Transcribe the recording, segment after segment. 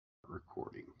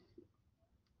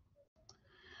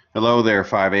Hello there,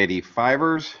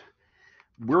 585ers.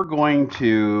 We're going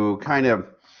to kind of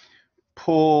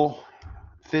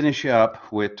finish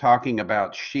up with talking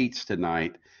about sheets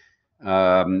tonight,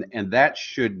 and that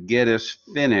should get us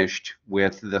finished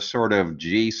with the sort of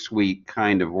G Suite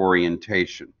kind of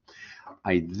orientation.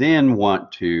 I then want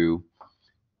to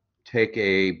take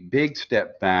a big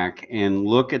step back and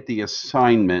look at the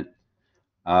assignment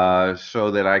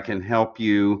so that I can help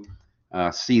you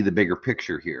see the bigger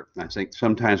picture here. I think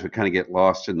sometimes we kind of get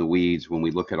lost in the weeds when we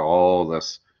look at all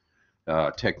this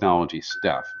technology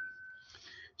stuff.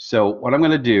 So what I'm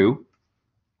going to do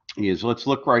is let's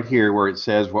look right here where it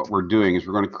says what we're doing is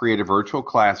we're going to create a virtual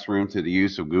classroom through the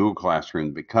use of Google Classroom.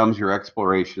 It becomes your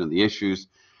exploration of the issues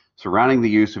surrounding the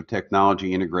use of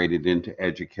technology integrated into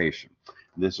education.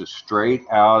 This is straight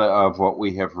out of what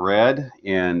we have read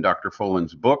in Dr.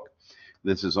 Fullen's book.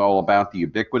 This is all about the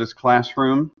ubiquitous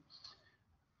classroom.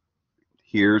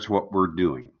 Here's what we're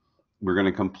doing. We're going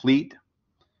to complete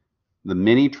the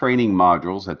mini training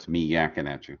modules, that's me yakking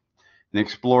at you, and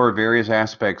explore various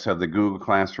aspects of the Google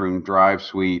Classroom, Drive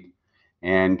Suite,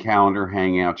 and Calendar,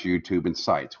 Hangouts, YouTube, and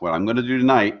Sites. What I'm going to do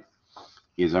tonight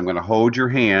is I'm going to hold your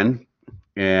hand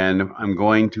and I'm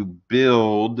going to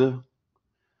build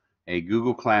a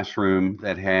Google Classroom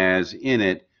that has in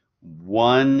it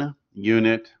one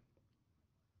unit,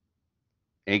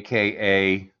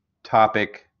 aka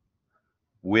topic,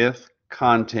 with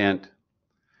content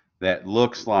that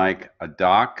looks like a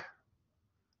doc,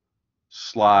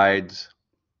 slides,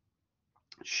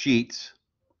 sheets,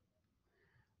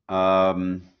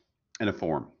 and a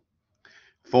form.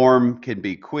 Form can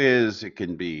be quiz, it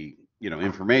can be,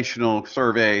 informational,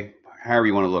 survey, however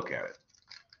you want to look at it.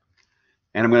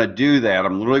 And I'm going to do that.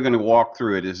 I'm literally going to walk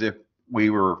through it as if we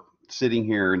were sitting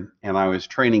here and I was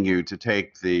training you to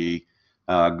take the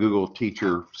Google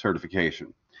Teacher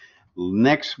Certification.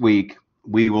 Next week,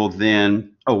 we will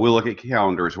then, we'll look at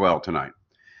calendar as well tonight.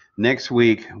 Next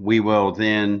week, we will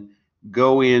then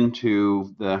go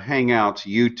into the Hangouts,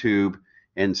 YouTube,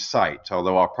 and Sites,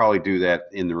 although I'll probably do that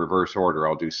in the reverse order.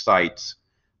 I'll do Sites,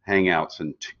 Hangouts,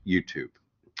 and YouTube.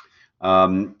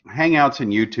 Hangouts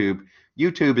and YouTube.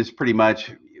 YouTube is pretty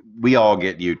much, we all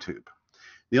get YouTube.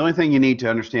 The only thing you need to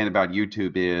understand about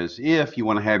YouTube is if you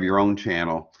want to have your own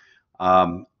channel,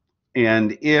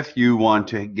 and if you want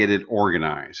to get it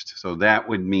organized. So that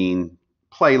would mean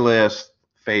playlists,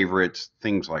 favorites,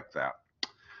 things like that.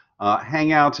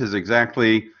 Hangouts is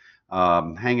exactly,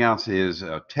 Hangouts is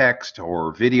a text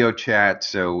or video chat,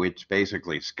 so it's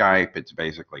basically Skype, it's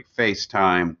basically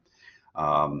FaceTime,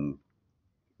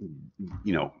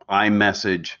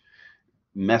 iMessage,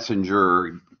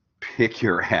 Messenger, pick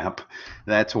your app,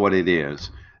 that's what it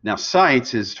is. Now,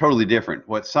 Sites is totally different.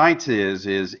 What Sites is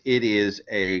it is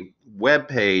a web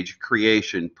page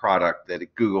creation product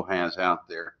that Google has out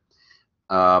there.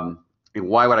 And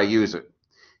why would I use it?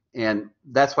 And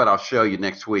that's what I'll show you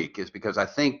next week, is because I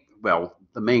think, well,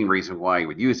 the main reason why you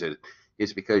would use it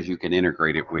is because you can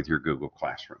integrate it with your Google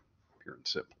Classroom, pure and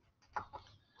simple.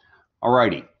 All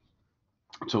righty.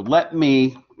 So let's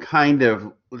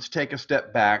take a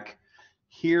step back.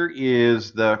 Here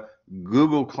is the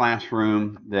Google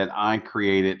Classroom that I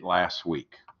created last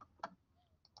week.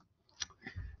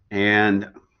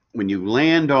 And when you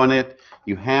land on it,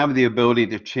 you have the ability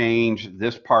to change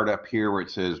this part up here where it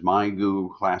says My Google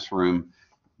Classroom,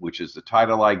 which is the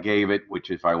title I gave it, which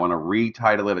if I want to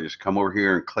retitle it, I just come over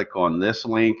here and click on this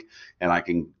link and I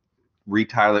can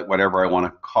retitle it whatever I want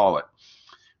to call it.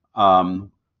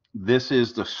 This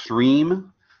is the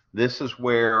stream. This is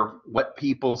where what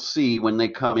people see when they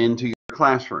come into your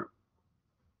classroom.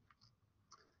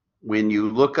 When you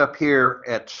look up here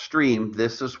at stream,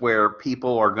 this is where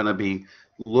people are going to be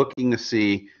looking to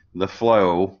see the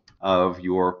flow of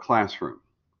your classroom.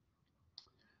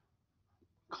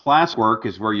 Classwork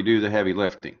is where you do the heavy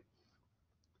lifting.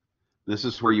 This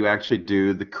is where you actually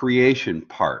do the creation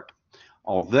part.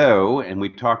 Although, and we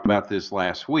talked about this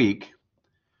last week,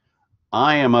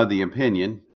 I am of the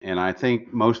opinion, and I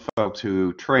think most folks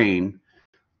who train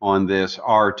on this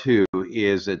are too,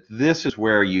 is that this is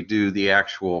where you do the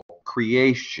actual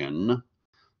creation.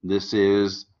 This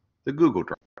is the Google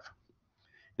Drive.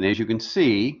 And as you can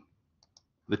see,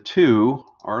 the two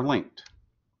are linked.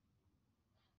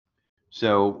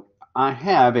 So I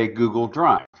have a Google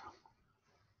Drive.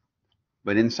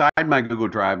 But inside my Google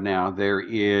Drive now, there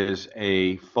is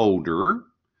a folder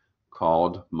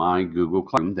called My Google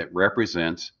Classroom that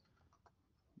represents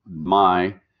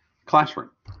my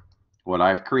classroom, what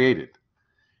I've created.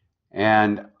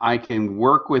 And I can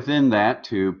work within that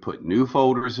to put new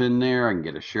folders in there. I can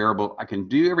get a shareable. I can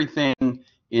do everything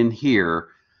in here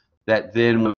that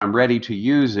then when I'm ready to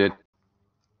use it,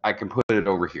 I can put it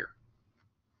over here.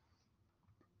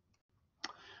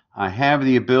 I have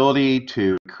the ability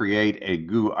to create a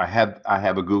Google, I have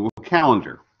a Google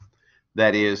Calendar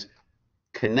that is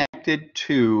connected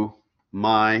to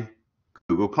my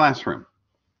Google Classroom.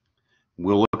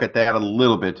 We'll look at that a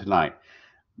little bit tonight.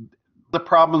 The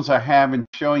problems I have in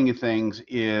showing you things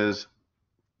is,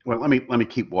 well, let me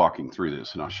keep walking through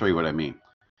this and I'll show you what I mean.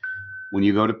 When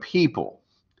you go to people,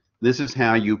 this is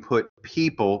how you put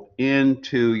people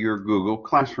into your Google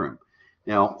Classroom.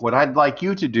 Now, what I'd like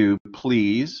you to do,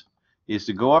 please, is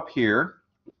to go up here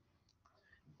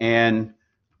and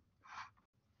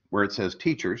where it says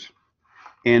teachers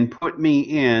and put me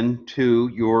into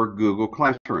your Google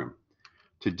Classroom.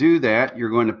 To do that, you're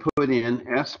going to put in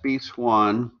SB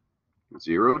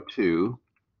Swan02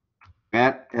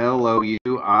 at louisville.edu.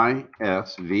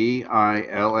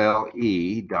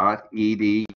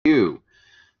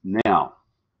 Now,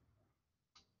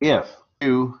 if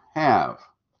you have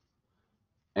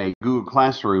a Google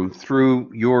Classroom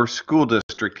through your school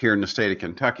district here in the state of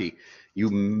Kentucky, you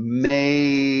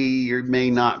may or may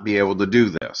not be able to do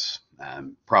this.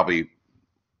 Probably,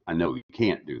 I know you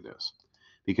can't do this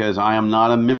because I am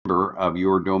not a member of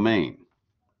your domain.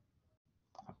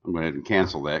 I'm going to go ahead and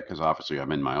cancel that because obviously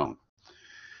I'm in my own.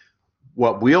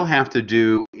 What we'll have to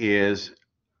do is,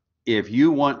 if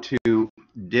you want to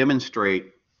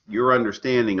demonstrate your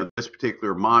understanding of this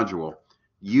particular module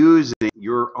using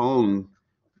your own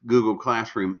Google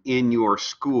Classroom in your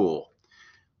school,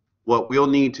 what we'll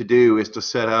need to do is to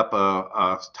set up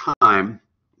a time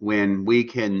when we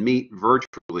can meet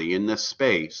virtually in this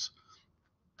space,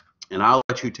 and I'll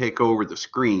let you take over the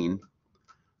screen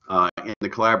in the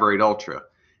Collaborate Ultra,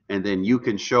 and then you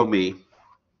can show me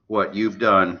what you've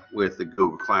done with the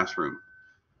Google Classroom.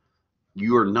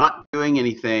 You are not doing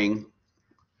anything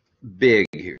big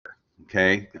here,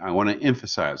 okay? I want to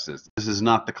emphasize this. This is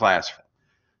not the classroom.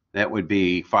 That would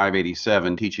be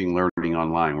 587, Teaching Learning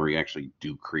Online, where you actually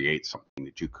do create something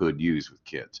that you could use with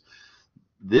kids.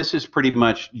 This is pretty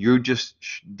much you just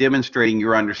demonstrating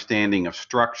your understanding of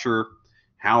structure,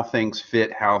 how things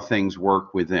fit, how things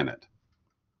work within it.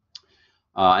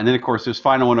 And then, of course, this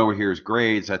final one over here is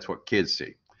grades. That's what kids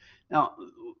see. Now,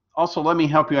 also, let me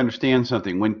help you understand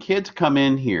something. When kids come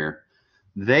in here,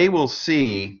 they will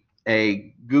see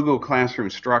a Google Classroom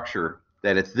structure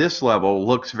that at this level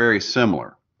looks very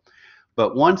similar.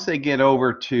 But once they get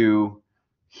over to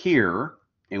here,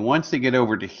 and once they get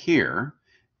over to here,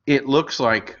 it looks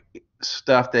like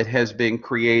stuff that has been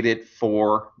created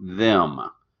for them.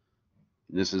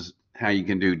 This is how you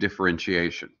can do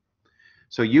differentiation.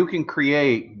 So you can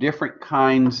create different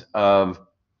kinds of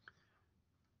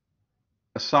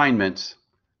assignments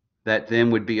that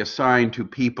then would be assigned to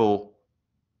people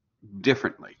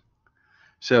differently.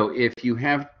 So if you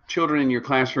have children in your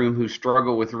classroom who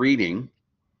struggle with reading,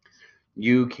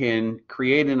 you can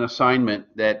create an assignment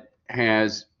that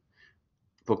has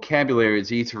vocabulary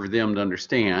that's easy for them to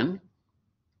understand.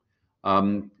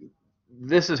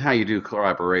 This is how you do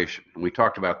collaboration. And we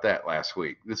talked about that last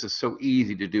week. This is so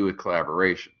easy to do with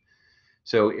collaboration.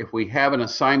 So if we have an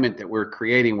assignment that we're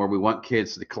creating where we want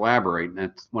kids to collaborate, and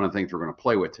that's one of the things we're going to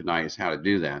play with tonight is how to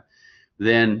do that,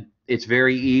 then it's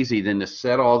very easy then to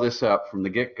set all this up from the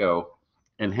get-go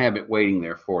and have it waiting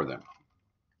there for them.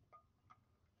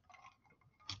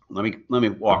 Let me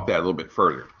walk that a little bit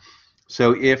further.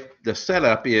 So if the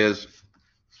setup is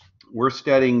we're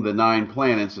studying the 9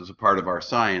 planets as a part of our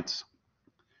science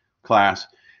class,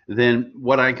 then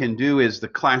what I can do is the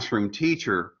classroom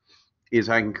teacher is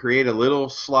I can create a little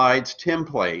slides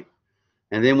template,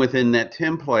 and then within that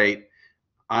template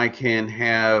I can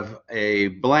have a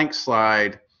blank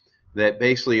slide that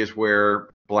basically is where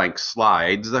blank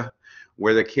slides,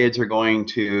 where the kids are going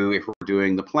to, if we're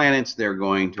doing the planets, they're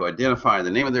going to identify the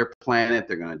name of their planet,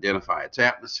 they're going to identify its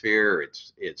atmosphere,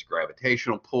 its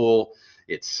gravitational pull,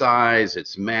 its size,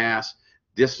 its mass,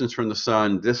 distance from the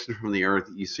sun, distance from the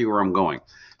earth. You see where I'm going.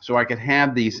 So I could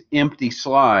have these empty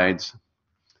slides,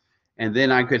 and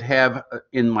then I could have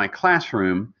in my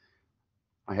classroom,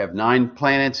 I have 9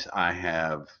 planets, I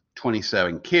have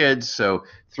 27 kids, so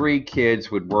 3 kids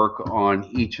would work on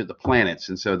each of the planets,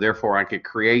 and so therefore I could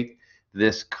create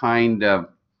this kind of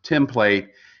template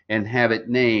and have it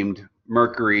named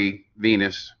Mercury,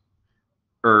 Venus,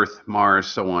 Earth, Mars,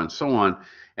 so on,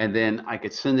 and then I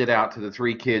could send it out to the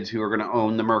 3 kids who are going to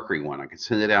own the Mercury one. I could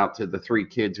send it out to the 3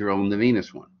 kids who own the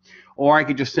Venus one, or I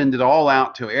could just send it all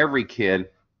out to every kid,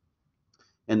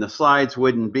 and the slides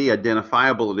wouldn't be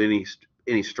identifiable at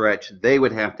any stretch. They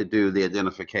would have to do the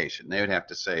identification. They would have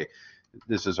to say,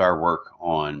 this is our work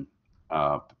on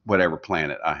whatever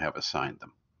planet I have assigned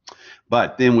them.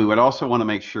 But then we would also want to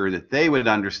make sure that they would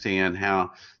understand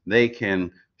how they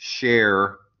can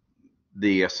share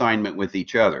the assignment with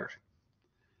each other.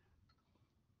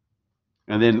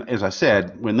 And then, as I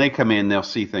said, when they come in, they'll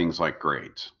see things like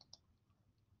grades.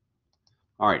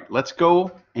 All right, let's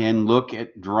go and look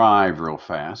at Drive real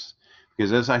fast,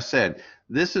 because as I said,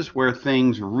 this is where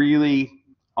things really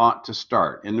ought to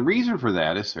start. And the reason for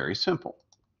that is very simple,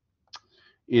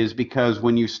 is because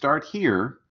when you start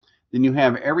here, then you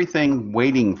have everything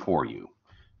waiting for you,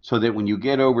 so that when you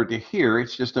get over to here,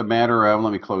 it's just a matter of,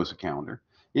 let me close the calendar,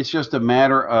 it's just a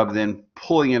matter of then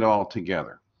pulling it all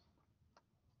together.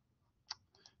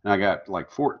 And I got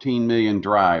like 14 million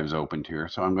drives opened here,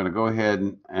 so I'm going to go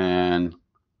ahead and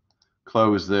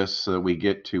close this so that we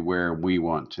get to where we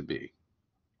want to be.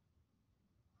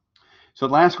 So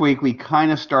last week we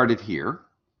kind of started here,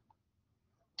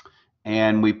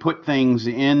 and we put things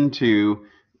into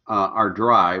our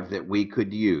drive that we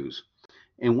could use.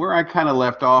 And where I kind of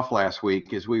left off last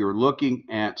week is we were looking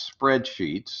at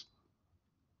spreadsheets,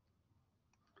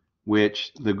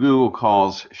 which the Google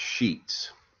calls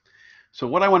sheets. So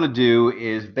what I want to do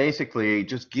is basically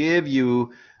just give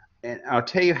you, and I'll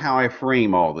tell you how I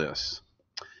frame all this.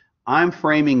 I'm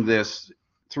framing this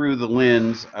through the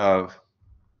lens of,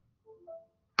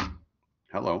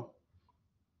 hello,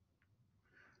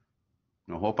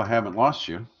 I hope I haven't lost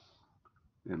you.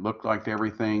 It looked like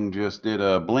everything just did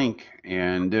a blink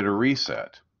and did a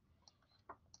reset.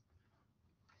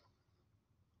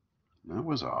 That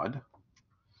was odd.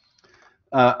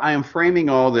 I am framing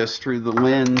all this through the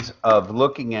lens of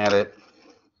looking at it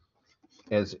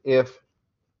as if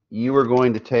you were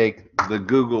going to take the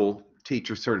Google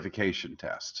Teacher Certification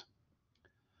Test.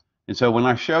 And so when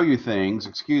I show you things,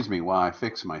 excuse me while I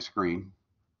fix my screen,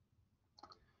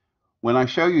 when I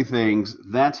show you things,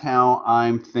 that's how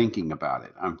I'm thinking about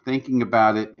it. I'm thinking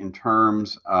about it in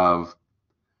terms of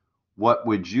what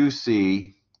would you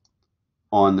see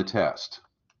on the test.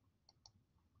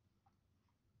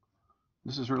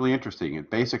 This is really interesting.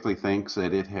 It basically thinks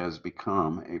that it has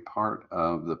become a part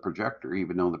of the projector,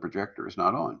 even though the projector is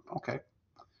not on. Okay,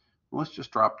 well, let's just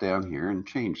drop down here and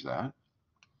change that.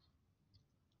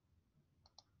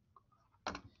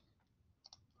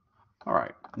 All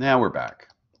right, now we're back.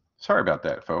 Sorry about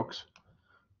that, folks.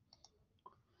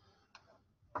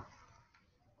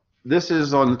 This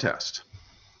is on the test.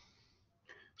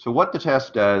 So what the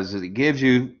test does is it gives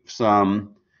you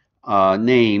some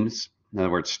names, in other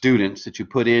words, students that you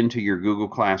put into your Google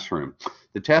Classroom.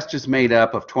 The test is made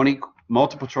up of 20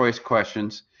 multiple choice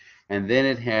questions, and then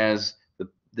it has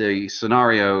the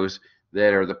scenarios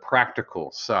that are the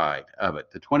practical side of it.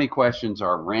 The 20 questions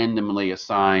are randomly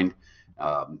assigned.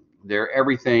 They're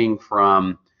everything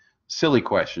from silly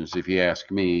questions, if you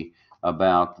ask me,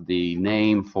 about the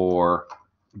name for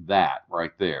that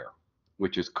right there,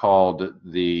 which is called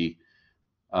the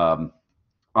Omnibox.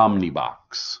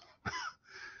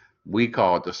 We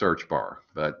call it the search bar,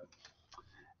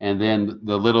 and then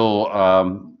the little,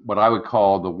 what I would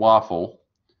call the waffle,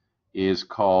 is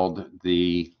called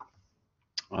the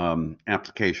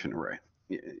application array,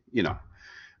 you know.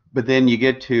 But then you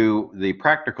get to the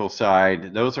practical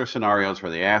side. Those are scenarios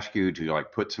where they ask you to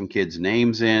like put some kids'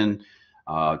 names in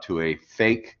to a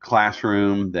fake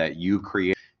classroom that you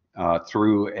create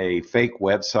through a fake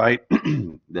website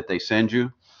that they send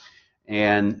you.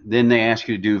 And then they ask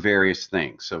you to do various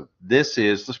things. So this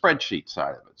is the spreadsheet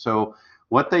side of it. So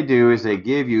what they do is they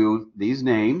give you these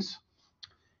names,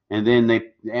 and then they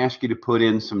ask you to put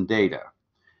in some data.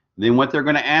 Then what they're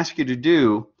going to ask you to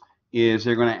do is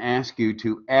they're going to ask you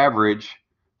to average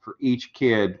for each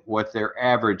kid what their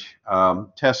average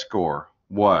test score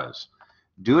was.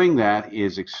 Doing that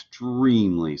is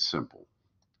extremely simple.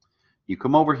 You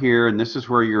come over here, and this is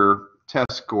where your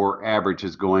test score average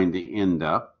is going to end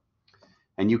up.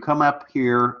 And you come up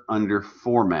here under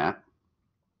Format.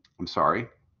 I'm sorry.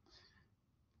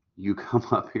 You come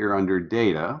up here under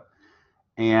Data,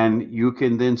 and you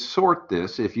can then sort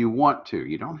this if you want to.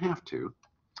 You don't have to,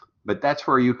 but that's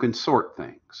where you can sort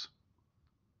things.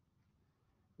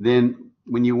 Then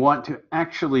when you want to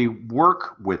actually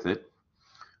work with it,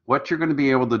 what you're going to be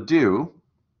able to do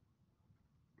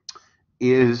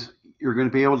is you're going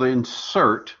to be able to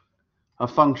insert a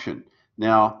function.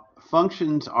 Now,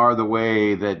 functions are the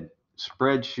way that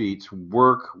spreadsheets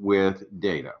work with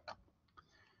data.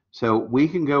 So we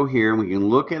can go here and we can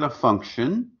look at a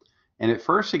function, and at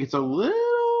first it gets a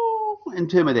little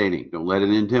intimidating. Don't let it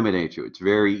intimidate you. It's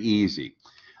very easy.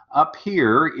 Up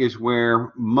here is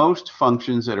where most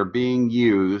functions that are being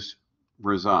used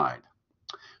reside.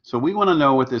 So we want to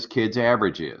know what this kid's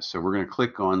average is. So we're going to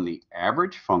click on the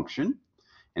average function,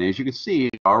 And as you can see,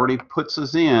 it already puts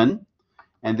us in,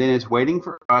 and then it's waiting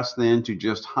for us then to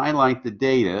just highlight the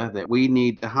data that we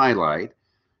need to highlight,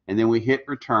 and then we hit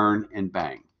return and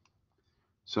bang.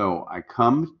 So I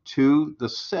come to the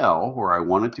cell where I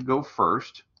want it to go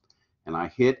first, and I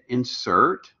hit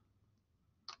insert.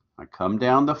 I come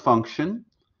down the function.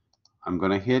 I'm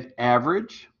going to hit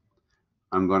average.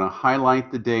 I'm going to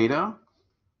highlight the data.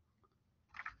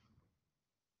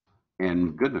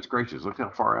 And goodness gracious, look how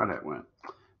far out that went.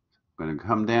 I'm going to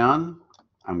come down.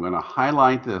 I'm going to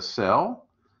highlight the cell.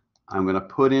 I'm going to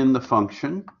put in the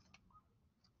function.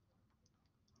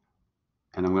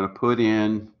 And I'm going to put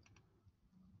in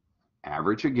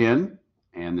average again.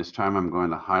 And this time I'm going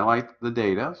to highlight the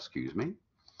data,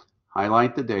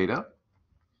 highlight the data,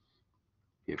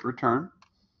 hit return,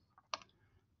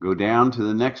 go down to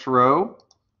the next row,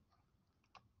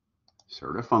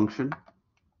 insert a function,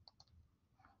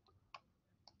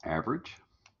 average,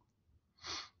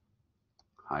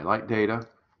 highlight data,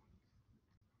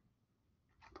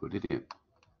 put it in.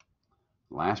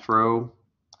 Last row,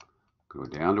 go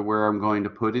down to where I'm going to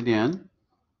put it in,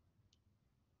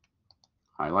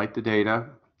 highlight the data,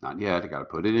 not yet, I got to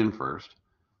put it in first.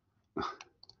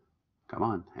 Come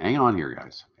on, hang on here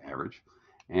guys, average,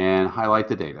 and highlight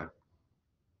the data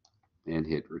and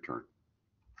hit return.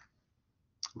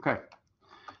 Okay,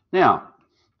 now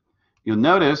you'll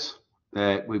notice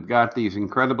that we've got these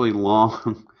incredibly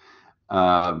long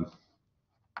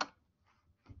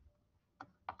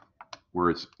where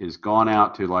it's gone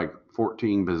out to like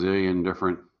 14 bazillion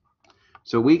different.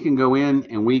 So we can go in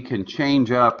and we can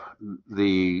change up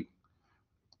the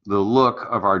look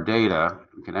of our data.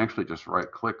 We can actually just right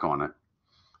click on it.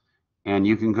 And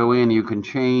you can go in, you can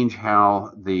change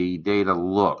how the data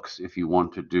looks if you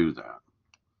want to do that.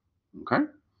 Okay?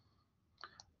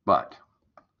 But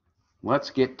let's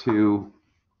get to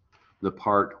the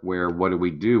part where what do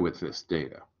we do with this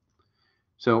data?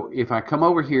 So if I come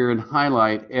over here and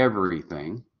highlight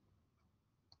everything,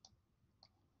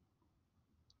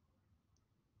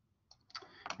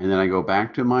 and then I go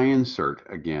back to my insert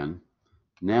again,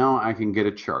 now I can get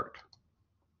a chart.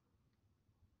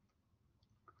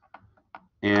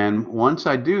 And once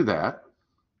I do that,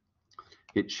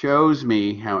 it shows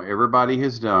me how everybody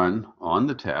has done on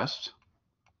the test,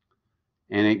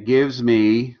 and it gives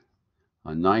me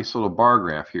a nice little bar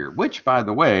graph here, which by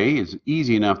the way is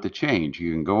easy enough to change.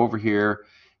 You can go over here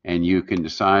and you can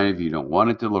decide if you don't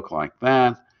want it to look like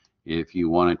that, if you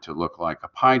want it to look like a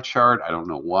pie chart. I don't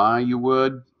know why you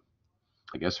would.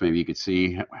 I guess maybe you could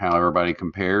see how everybody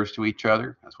compares to each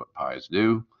other. That's what pies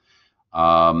do.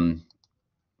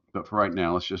 But for right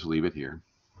now, let's just leave it here.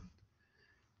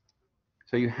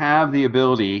 So you have the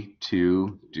ability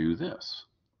to do this.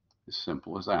 As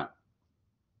simple as that.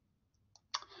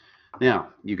 Now,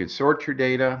 you can sort your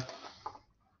data.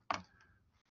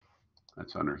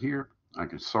 That's under here. I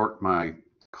can sort my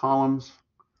columns.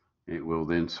 It will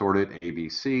then sort it A, B,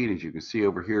 C. And as you can see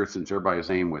over here, since everybody's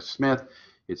name was Smith,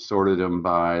 it sorted them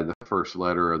by the first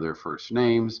letter of their first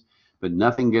names, but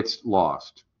nothing gets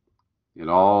lost. It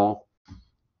all,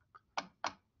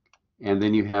 and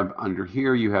then you have under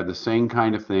here, you have the same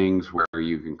kind of things where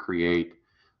you could create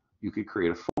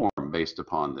a form based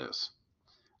upon this.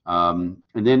 And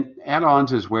then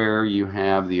add-ons is where you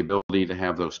have the ability to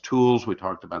have those tools. We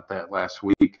talked about that last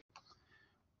week.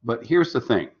 But here's the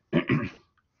thing.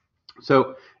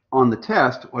 So on the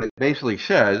test, what it basically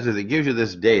says is it gives you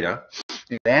this data.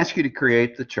 It asks you to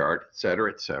create the chart, et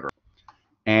cetera, et cetera.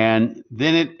 And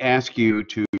then it asks you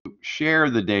to share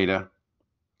the data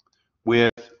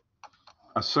with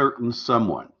a certain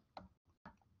someone.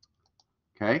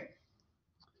 Okay?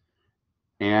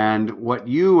 And what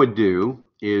you would do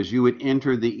is you would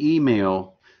enter the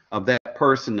email of that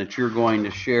person that you're going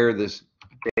to share this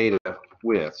data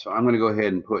with. So I'm going to go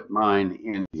ahead and put mine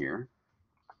in here.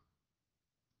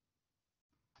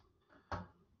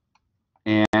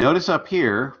 And notice up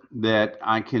here that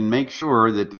I can make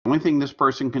sure that the only thing this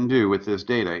person can do with this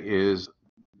data is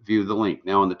view the link.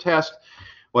 Now on the test,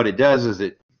 what it does is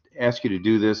it asks you to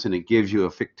do this and it gives you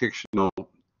a fictional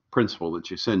principal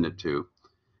that you send it to.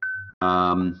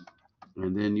 And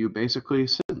then you basically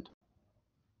send.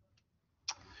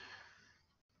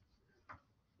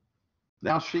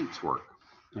 Now sheets work.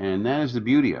 And that is the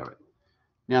beauty of it.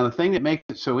 Now the thing that makes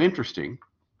it so interesting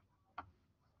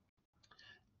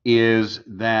is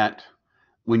that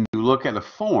when you look at a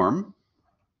form,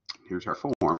 here's our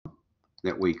form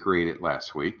that we created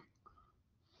last week.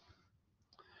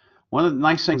 One of the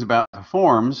nice things about the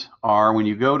forms are when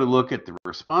you go to look at the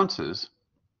responses,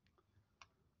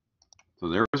 so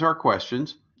there's our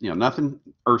questions, nothing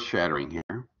earth-shattering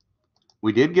here.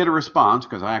 We did get a response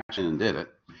because I actually did it.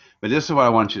 But this is what I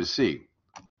want you to see.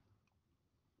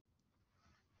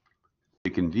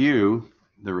 You can view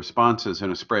the responses in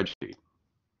a spreadsheet.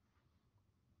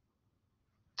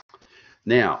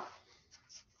 Now,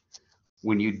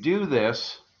 when you do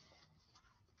this,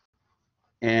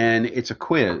 and it's a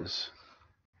quiz,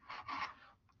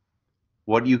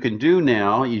 what you can do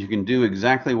now, you can do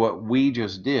exactly what we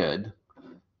just did,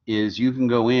 is you can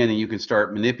go in and you can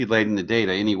start manipulating the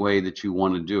data any way that you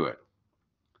want to do it.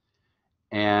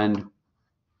 And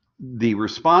the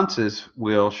responses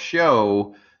will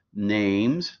show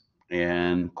names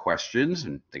and questions,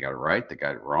 and they got it right, they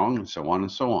got it wrong, and so on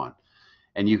and so on.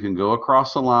 And you can go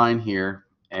across the line here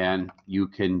and you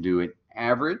can do an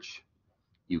average,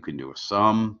 you can do a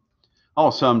sum. All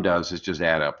a sum does is just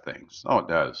add up things. Oh, it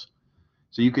does.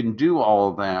 So you can do all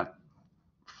of that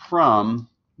from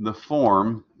the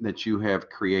form that you have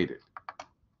created.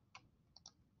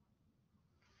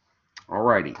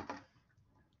 Alrighty.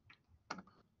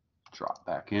 Drop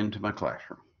back into my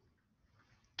classroom.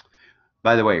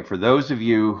 By the way, for those of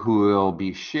you who will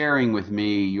be sharing with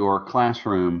me your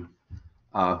classroom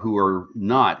who are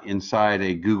not inside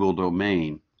a Google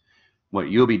domain, what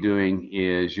you'll be doing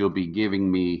is you'll be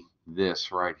giving me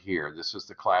this right here. This is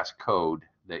the class code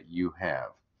that you have.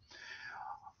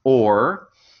 Or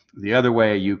the other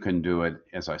way you can do it,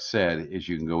 as I said, is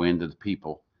you can go into the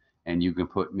people and you can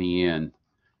put me in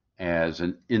as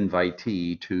an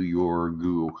invitee to your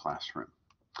Google Classroom.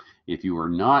 If you are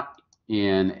not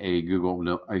in a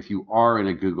if you are in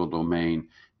a Google domain,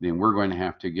 then we're going to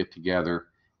have to get together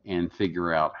and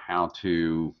figure out how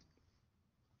to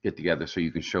get together so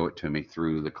you can show it to me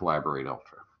through the Collaborate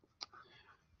Ultra.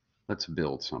 Let's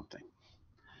build something.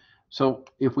 So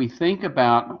if we think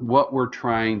about what we're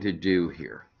trying to do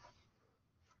here,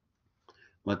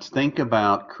 let's think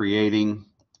about creating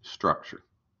structure.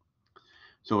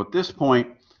 So at this point,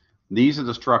 these are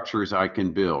the structures I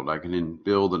can build. I can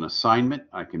build an assignment.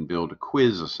 I can build a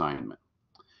quiz assignment.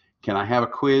 Can I have a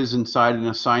quiz inside an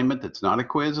assignment that's not a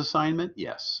quiz assignment?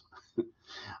 Yes.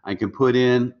 I can put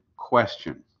in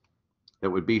question. That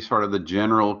would be sort of the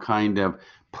general kind of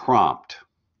prompt.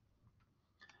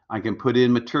 I can put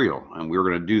in material, and we're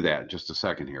going to do that in just a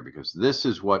second here, because this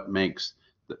is what makes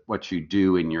what you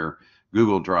do in your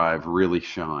Google Drive really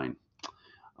shine.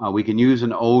 We can use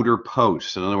an older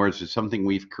post. In other words, it's something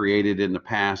we've created in the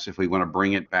past. If we want to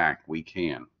bring it back, we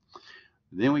can.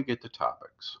 Then we get to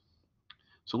topics.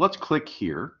 So let's click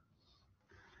here,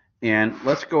 and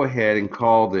let's go ahead and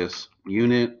call this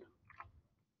Unit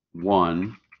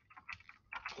 1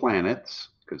 Planets,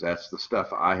 because that's the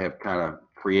stuff I have kind of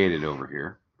created over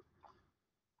here.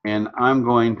 And I'm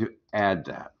going to add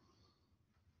that.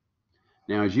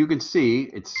 Now, as you can see,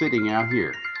 it's sitting out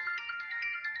here.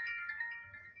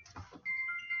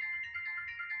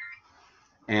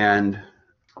 And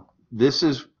this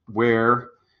is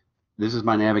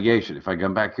my navigation. If I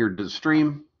come back here to the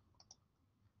stream,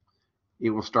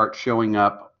 it will start showing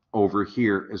up over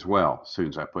here as well as soon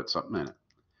as I put something in it.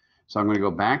 So I'm going to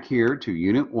go back here to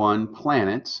Unit 1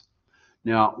 Planets.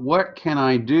 Now, what can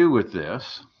I do with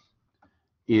this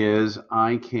is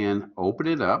I can open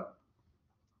it up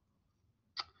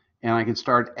and I can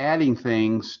start adding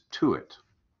things to it.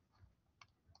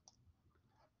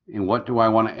 And what do I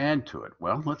want to add to it?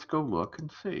 Well, let's go look and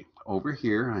see. Over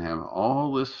here, I have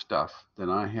all this stuff that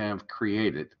I have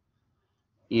created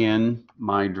in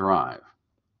my drive.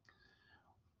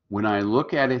 When I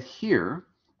look at it here,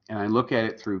 and I look at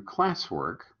it through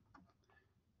classwork,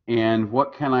 and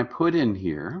what can I put in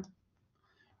here?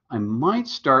 I might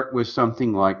start with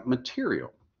something like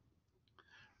material.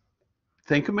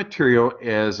 Think of material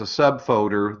as a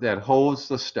subfolder that holds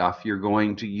the stuff you're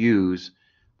going to use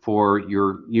for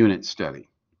your unit study.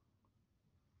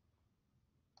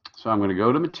 So I'm going to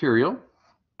go to material,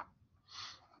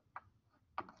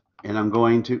 and I'm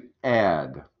going to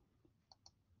add.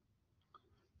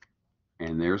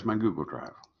 And there's my Google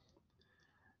Drive.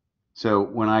 So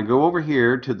when I go over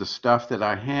here to the stuff that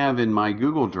I have in my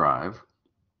Google Drive,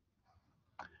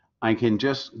 I can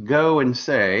just go and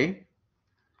say,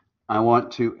 I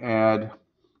want to add,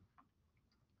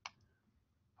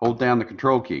 hold down the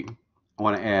control key. I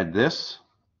want to add this,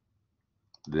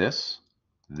 this,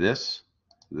 this,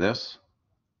 this,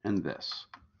 and this.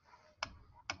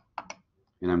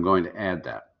 And I'm going to add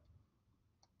that.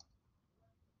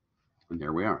 And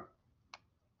there we are.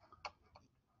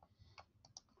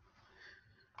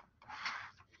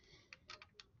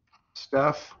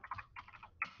 Stuff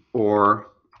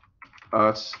for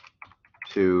us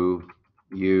to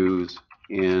use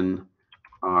in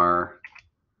our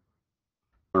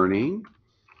learning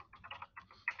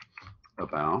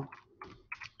about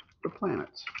the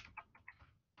planets.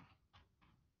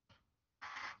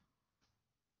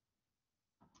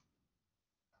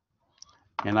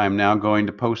 And I'm now going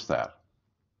to post that.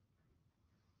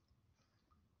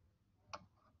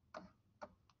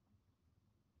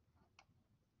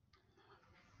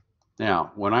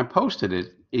 Now, when I posted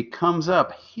it, it comes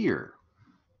up here.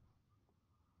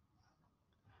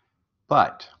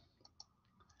 But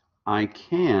I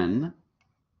can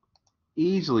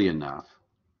easily enough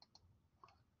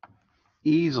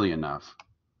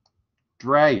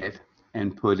drag it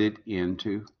and put it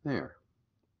into there.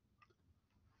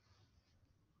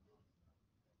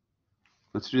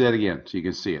 Let's do that again so you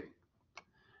can see it.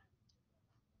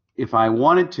 If I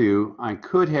wanted to, I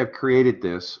could have created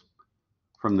this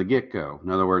from the get-go. In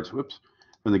other words, whoops,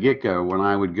 from the get-go, when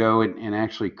I would go and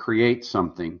actually create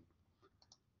something.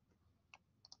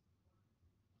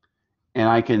 And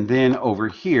I can then over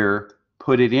here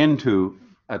put it into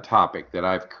a topic that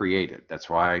I've created. That's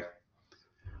why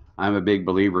I'm a big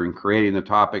believer in creating the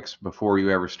topics before you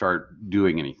ever start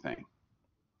doing anything.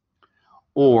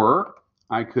 Or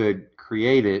I could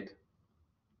create it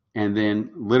and then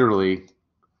literally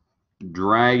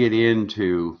drag it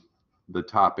into the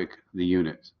topic, the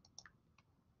unit.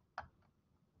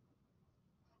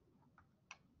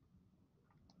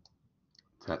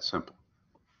 It's that simple.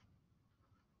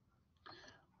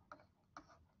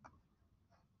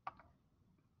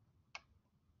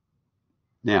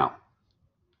 Now,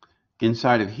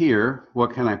 inside of here,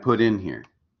 what can I put in here?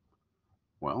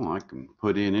 Well, I can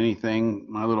put in anything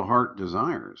my little heart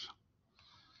desires.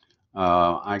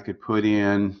 I could put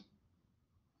in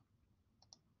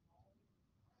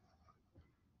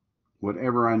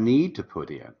whatever I need to put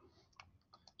in.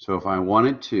 So if I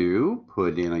wanted to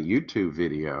put in a YouTube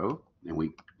video, and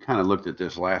we kind of looked at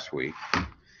this last week,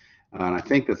 and I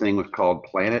think the thing was called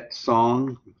Planet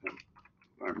Song, if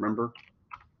I remember.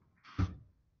 Let's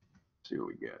see what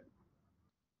we get.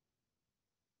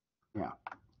 Yeah.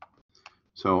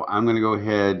 So I'm going to go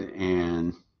ahead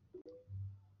and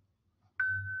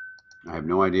I have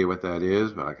no idea what that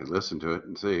is, but I could listen to it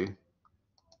and see.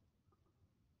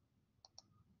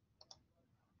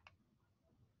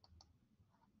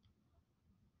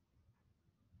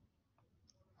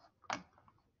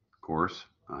 Of course,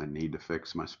 I need to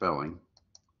fix my spelling.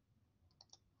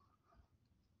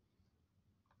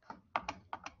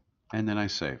 And then I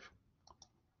save.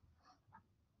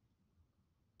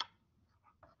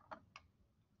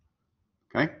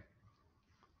 Okay.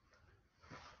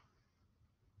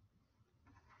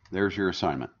 There's your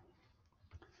assignment.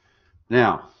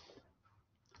 Now,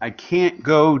 I can't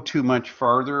go too much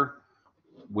farther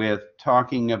with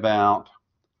talking about,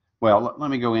 well,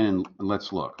 let me go in and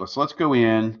let's look. Let's go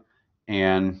in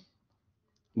and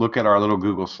look at our little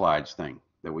Google Slides thing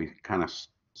that we kind of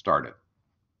started.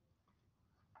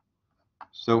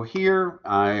 So here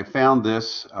I found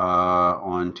this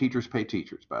on Teachers Pay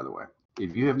Teachers, by the way.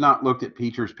 If you have not looked at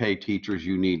Teachers Pay Teachers,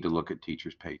 you need to look at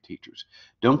Teachers Pay Teachers.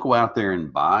 Don't go out there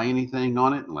and buy anything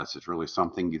on it unless it's really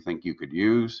something you think you could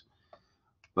use.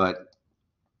 But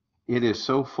it is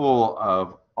so full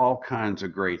of all kinds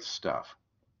of great stuff.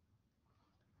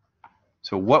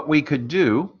 So what we could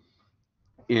do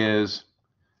is,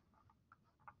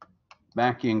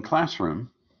 back in Classroom,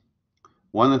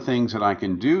 one of the things that I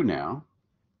can do now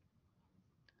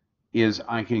is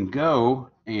I can go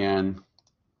and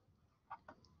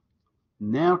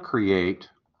now create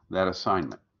that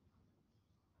assignment.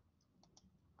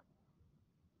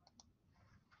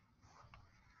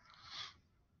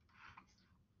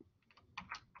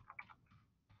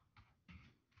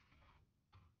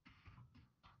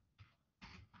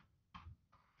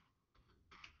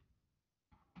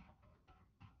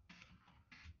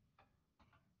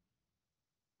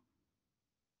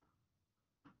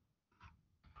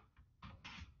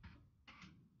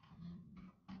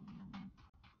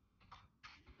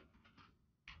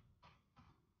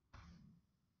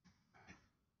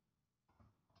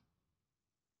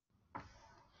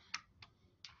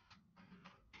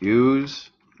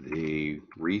 Use the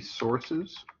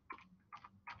resources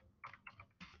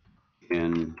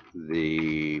in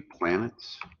the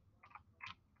planets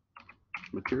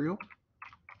material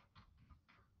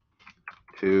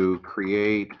to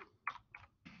create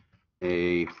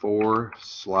a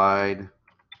 4-slide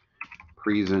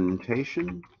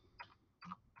presentation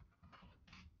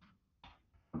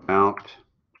about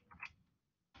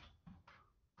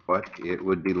what it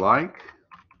would be like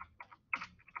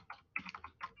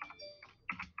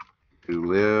to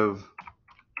live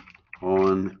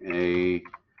on a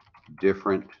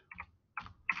different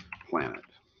planet.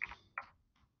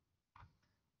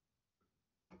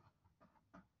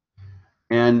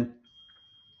 And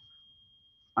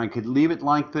I could leave it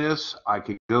like this. I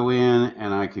could go in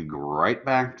and I could go right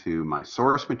back to my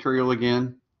source material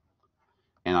again.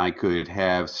 and I could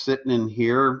have sitting in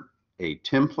here a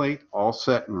template all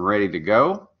set and ready to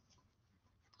go.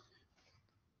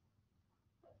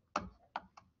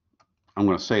 I'm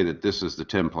going to say that this is the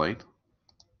template.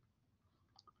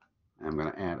 I'm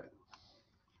going to add it.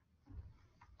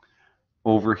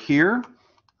 Over here,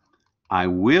 I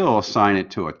will assign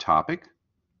it to a topic.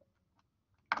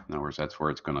 In other words, that's where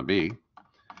it's going to be.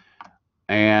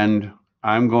 And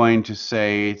I'm going to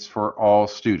say it's for all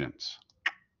students.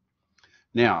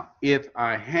 Now, if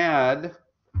I had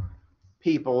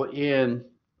people in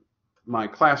my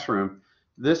classroom,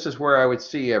 this is where I would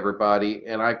see everybody,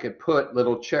 and I could put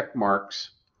little check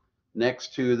marks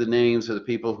next to the names of the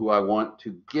people who I want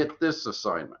to get this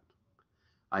assignment.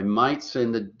 I might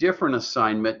send a different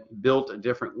assignment built a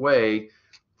different way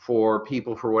for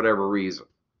people for whatever reason.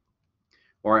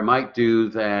 Or I might do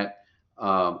that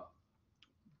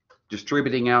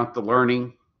distributing out the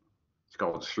learning. It's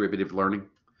called distributive learning.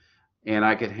 And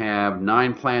I could have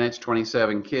 9 planets,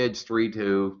 27 kids, 3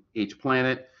 to each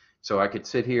planet. So I could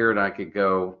sit here and I could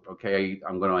go, okay,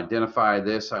 I'm going to identify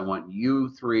this. I want you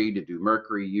 3 to do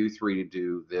Mercury, you 3 to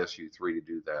do this, you 3 to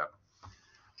do that.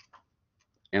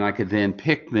 And I could then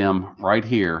pick them right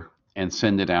here and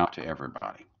send it out to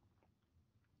everybody.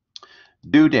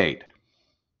 Due date.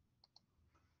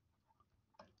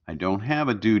 I don't have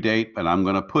a due date, but I'm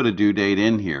going to put a due date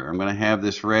in here. I'm going to have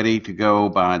this ready to go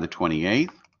by the 28th.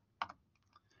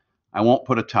 I won't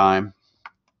put a time.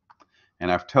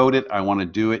 And I've told it I want to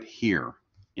do it here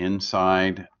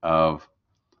inside of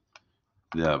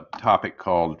the topic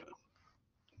called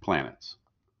planets.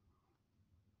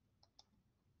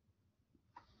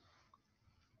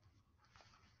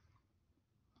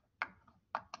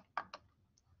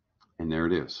 And there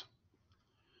it is.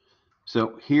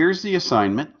 So here's the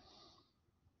assignment.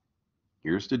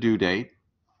 Here's the due date.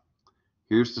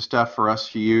 Here's the stuff for us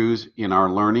to use in our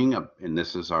learning, and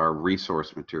this is our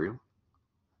resource material.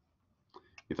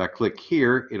 If I click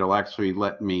here, it'll actually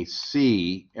let me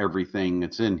see everything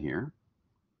that's in here.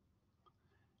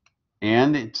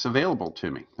 And it's available to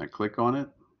me. I click on it,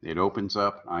 it opens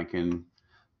up, I can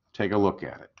take a look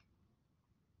at it.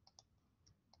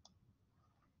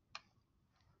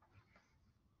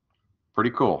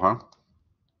 Pretty cool, huh?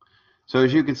 So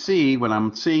as you can see, when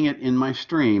I'm seeing it in my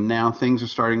stream, now things are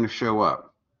starting to show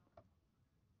up.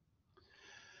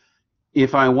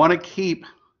 If I want to keep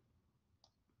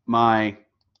my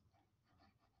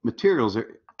materials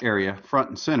area front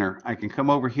and center, I can come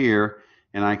over here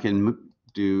and I can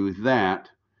do that,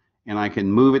 and I can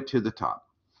move it to the top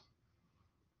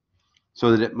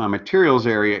so that my materials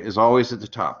area is always at the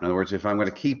top. In other words, if I'm going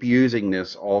to keep using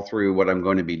this all through what I'm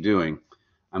going to be doing,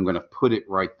 I'm going to put it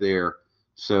right there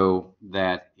so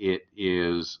that it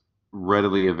is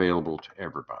readily available to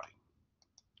everybody.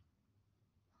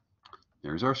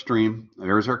 There's our stream.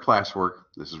 There's our classwork.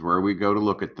 This is where we go to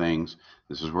look at things.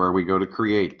 This is where we go to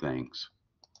create things.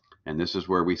 And this is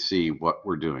where we see what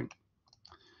we're doing.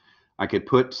 I could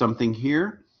put something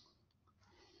here.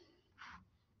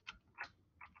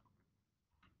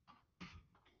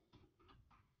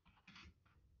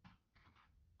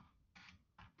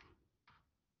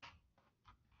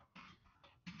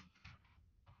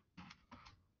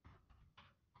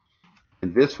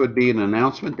 And this would be an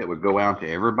announcement that would go out to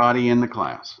everybody in the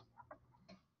class.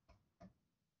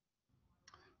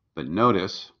 But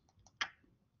notice,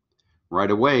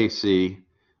 right away, see,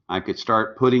 I could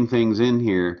start putting things in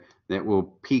here that will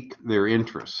pique their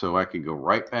interest. So I could go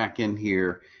right back in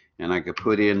here and I could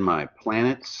put in my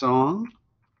planet song.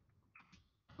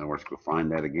 Now let's go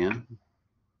find that again.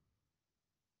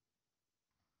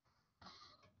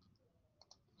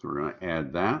 So we're going to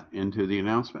add that into the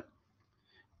announcement.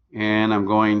 And I'm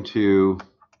going to,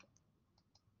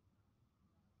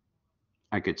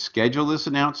 I could schedule this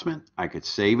announcement. I could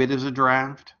save it as a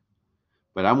draft,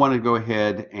 but I want to go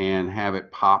ahead and have it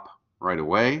pop right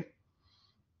away.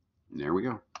 And there we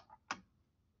go.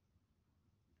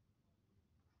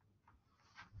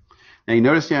 Now you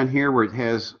notice down here where it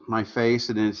has my face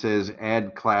and it says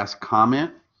add class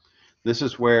comment. This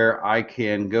is where I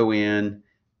can go in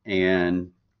and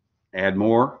add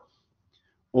more,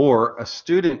 or a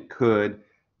student could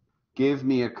give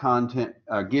me a comment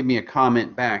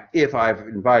back if I've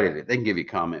invited it. They can give you a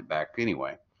comment back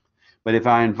anyway. But if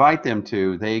I invite them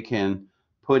to, they can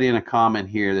put in a comment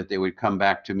here that they would come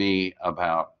back to me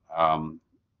about, in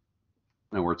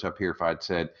other words, up here, if I'd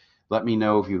said, let me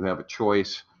know if you have a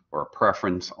choice or a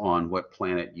preference on what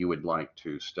planet you would like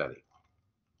to study.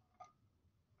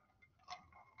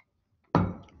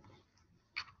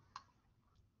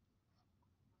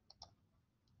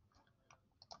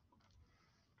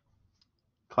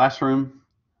 Classroom,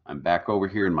 I'm back over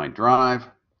here in my drive.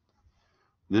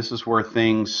 This is where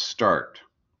things start.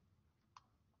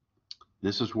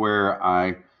 This is where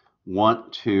I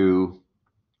want to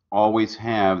always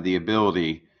have the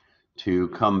ability to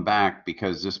come back,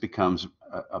 because this becomes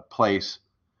a place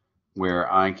where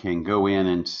I can go in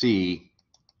and see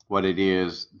what it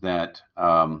is that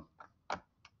that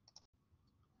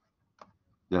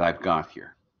I've got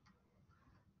here.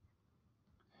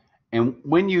 And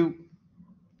when you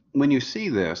see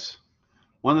this,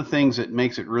 one of the things that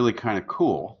makes it really kind of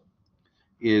cool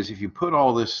is if you put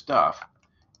all this stuff,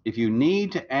 if you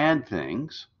need to add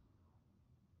things,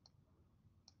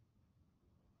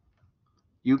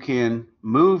 you can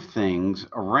move things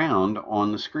around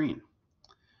on the screen.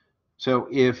 So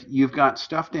if you've got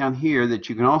stuff down here that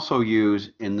you can also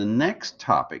use in the next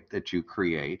topic that you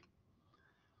create,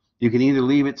 you can either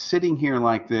leave it sitting here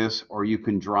like this, or you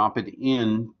can drop it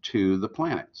into the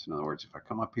planets. In other words, if I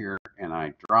come up here and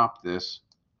I drop this,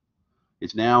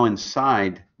 it's now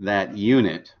inside that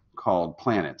unit called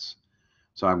planets.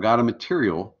 So I've got a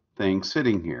material thing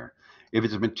sitting here. If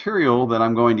it's a material that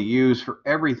I'm going to use for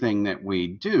everything that we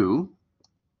do,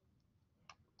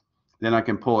 then I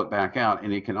can pull it back out,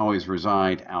 and it can always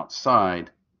reside outside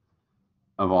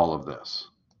of all of this.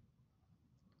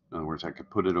 In other words, I could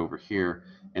put it over here,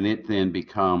 and it then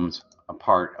becomes a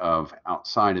part of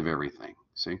outside of everything.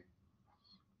 See?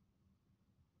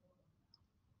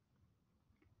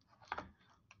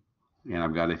 And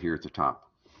I've got it here at the top.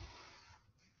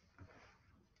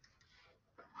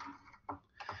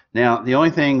 Now, the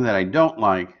only thing that I don't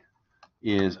like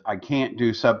is I can't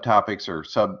do subtopics or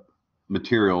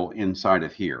sub-material inside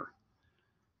of here.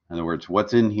 In other words,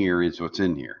 what's in here is what's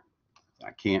in here.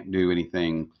 I can't do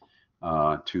anything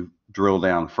to drill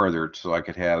down further, so I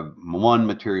could have one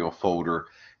material folder,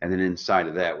 and then inside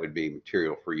of that would be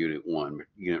material for unit 1,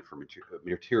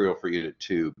 material for unit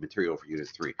 2, material for unit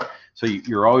 3. So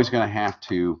you're always going to have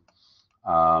to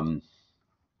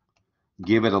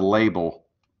give it a label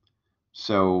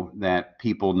so that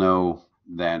people know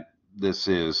that this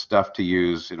is stuff to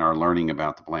use in our learning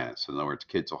about the planets. In other words,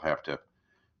 kids will have to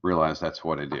realize that's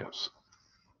what it is.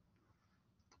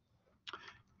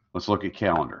 Let's look at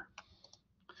calendar.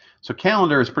 So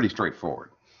calendar is pretty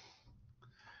straightforward.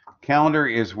 Calendar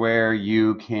is where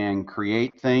you can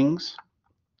create things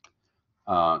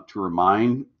to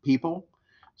remind people.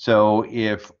 So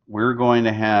if we're going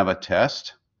to have a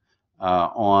test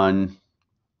on,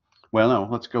 well, no,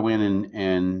 let's go in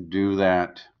and do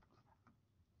that.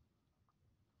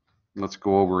 Let's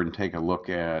go over and take a look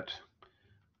at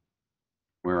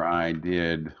where I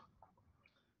did.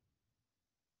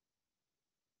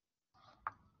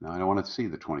 Now, I don't want to see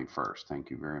the 21st. Thank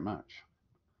you very much.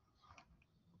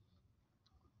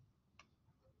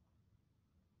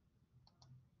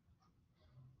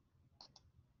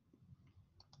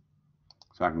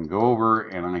 So I can go over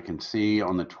and I can see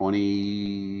on the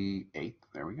 28th.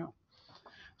 There we go.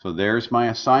 So there's my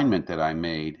assignment that I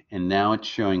made, and now it's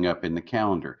showing up in the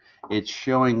calendar. It's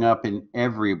showing up in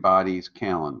everybody's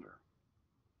calendar.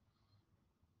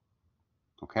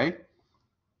 Okay?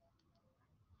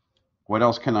 What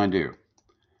else can I do?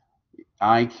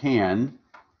 I can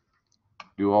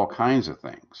do all kinds of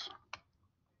things.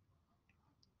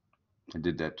 I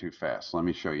did that too fast. Let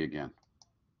me show you again.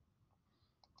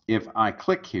 If I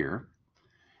click here,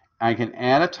 I can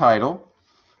add a title,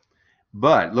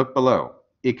 but look below.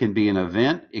 It can be an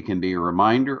event, it can be a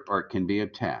reminder, or it can be a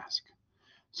task.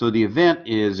 So the event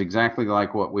is exactly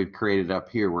like what we've created up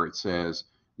here, where it says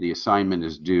the assignment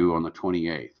is due on the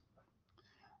 28th.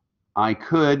 I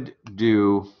could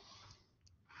do,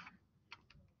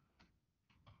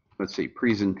 let's see,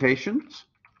 presentations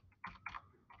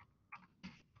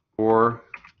for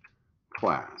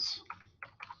class.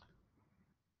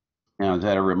 Now, is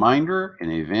that a reminder,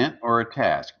 an event, or a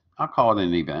task? I'll call it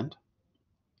an event.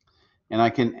 And I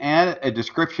can add a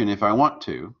description if I want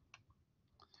to.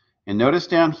 And notice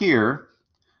down here,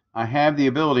 I have the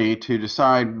ability to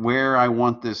decide where I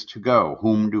want this to go.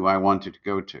 Whom do I want it to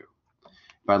go to?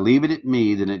 If I leave it at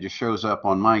me, then it just shows up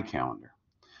on my calendar.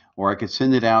 Or I could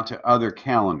send it out to other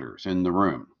calendars in the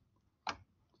room.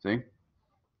 See?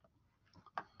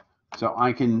 So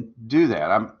I can do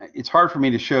that. It's hard for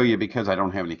me to show you because I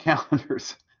don't have any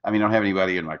calendars. I mean, I don't have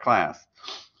anybody in my class.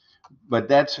 But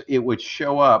it would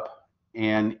show up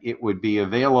and it would be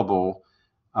available.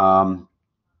 I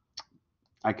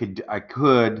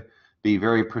could be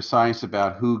very precise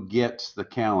about who gets the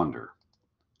calendar.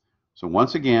 So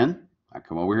once again, I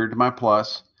come over here to my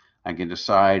plus. I can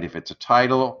decide if it's a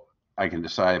title. I can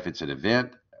decide if it's an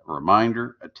event, a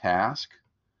reminder, a task.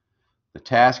 The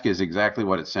task is exactly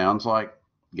what it sounds like,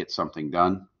 get something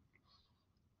done.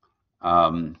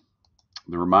 The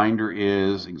reminder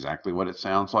is exactly what it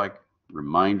sounds like.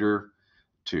 Reminder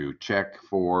to check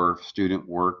for student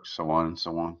work, so on and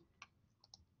so on.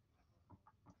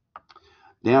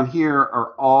 Down here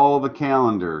are all the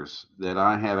calendars that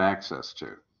I have access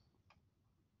to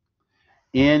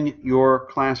in your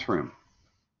classroom.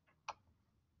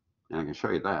 And I can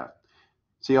show you that.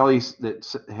 See all these that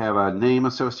have a name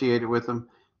associated with them?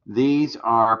 These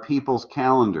are people's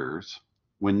calendars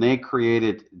when they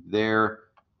created their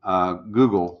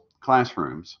Google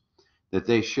Classrooms that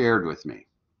they shared with me.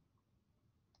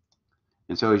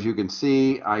 And so as you can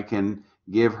see, I can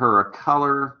give her a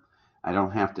color. I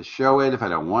don't have to show it if I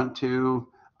don't want to.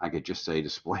 I could just say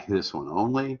display this one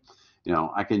only. You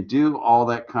know, I can do all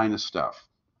that kind of stuff.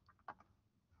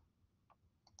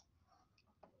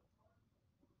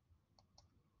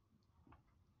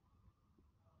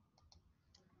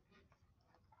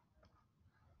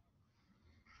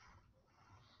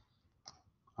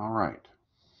 All right.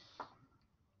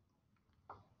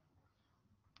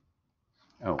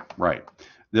 Oh, right.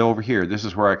 Then over here, this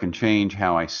is where I can change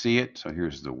how I see it. So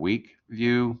here's the week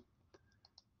view.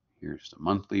 Here's the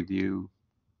monthly view.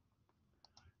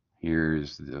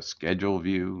 Here's the schedule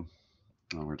view.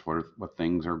 In other words, what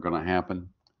things are going to happen.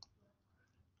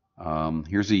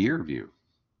 Here's the year view.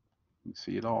 You can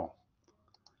see it all.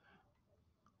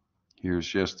 Here's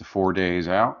just the 4 days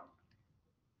out.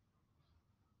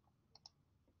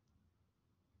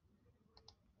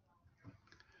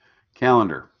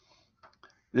 Calendar.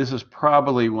 This is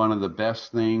probably one of the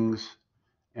best things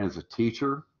as a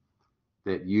teacher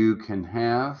that you can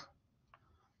have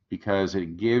because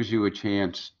it gives you a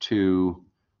chance to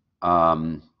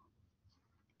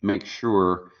make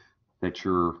sure that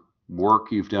your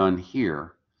work you've done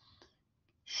here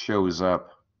shows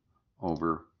up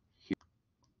over here.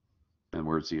 In other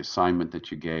words, the assignment that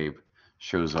you gave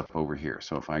shows up over here.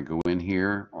 So if I go in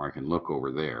here, or I can look over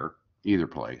there, either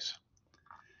place,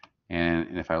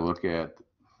 and if I look at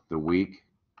the week,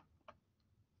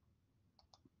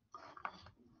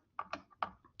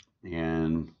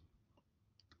 and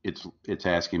it's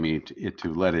asking me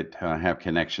to let it have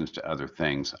connections to other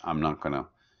things. I'm not going to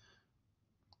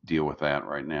deal with that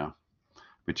right now.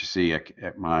 But you see,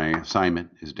 my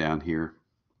assignment is down here.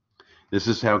 This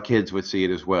is how kids would see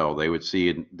it as well. They would see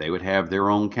it. They would have their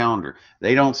own calendar.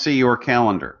 They don't see your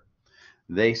calendar.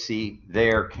 They see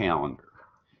their calendar.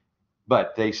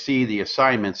 But they see the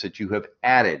assignments that you have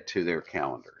added to their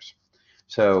calendars.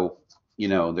 So, you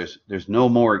know, there's no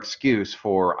more excuse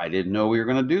for I didn't know we were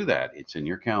going to do that. It's in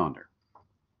your calendar.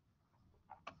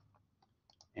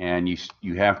 And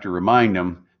you have to remind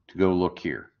them to go look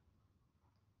here.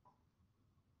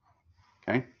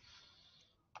 Okay?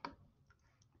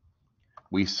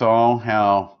 We saw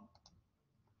how,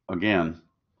 again,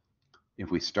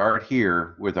 if we start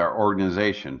here with our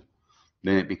organization,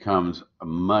 then it becomes a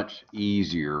much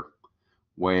easier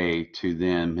way to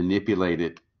then manipulate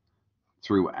it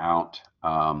throughout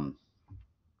our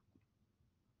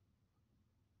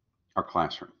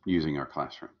classroom, using our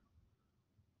classroom.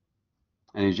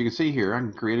 And as you can see here, I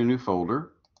can create a new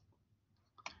folder.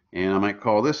 And I might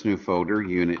call this new folder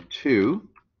Unit 2,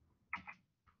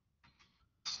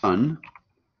 Sun,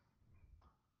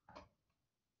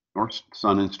 or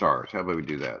Sun and Stars. How about we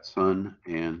do that? Sun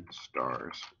and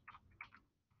Stars.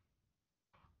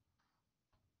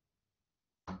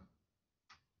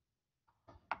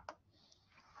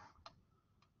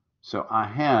 So I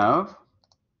have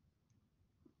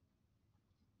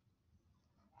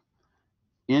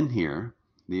in here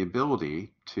the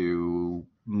ability to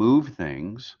move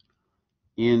things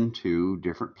into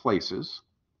different places.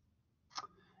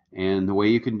 And the way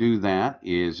you can do that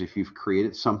is if you've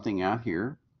created something out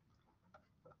here,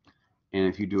 and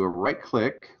if you do a right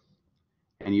click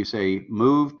and you say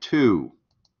move to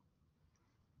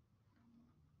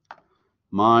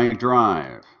my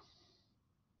drive,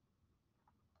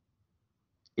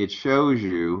 it shows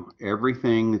you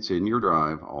everything that's in your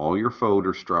drive, all your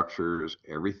folder structures,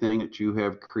 everything that you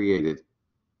have created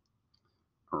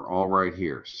are all right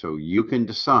here. So you can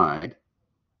decide,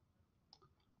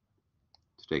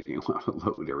 it's taking a while to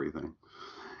load everything.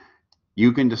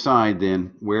 You can decide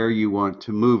then where you want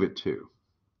to move it to.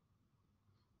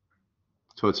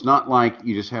 So it's not like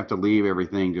you just have to leave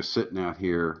everything just sitting out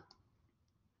here,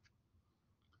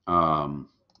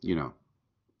 you know,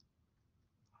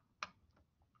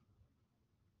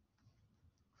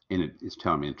 and it's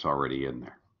telling me it's already in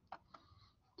there.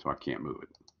 So I can't move it,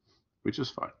 which is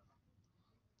fine.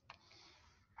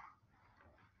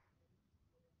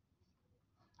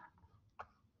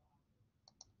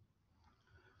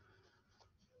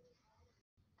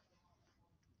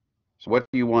 So what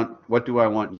do I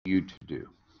want you to do?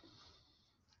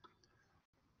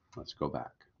 Let's go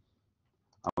back.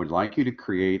 I would like you to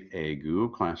create a Google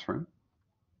Classroom.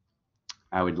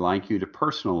 I would like you to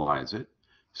personalize it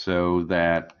so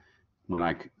that when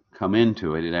I come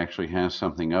into it, it actually has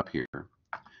something up here.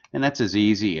 And that's as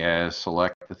easy as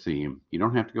select the theme. You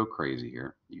don't have to go crazy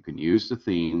here. You can use the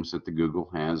themes that the Google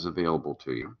has available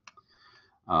to you.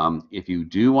 If you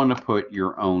do want to put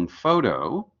your own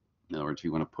photo, in other words,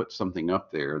 you want to put something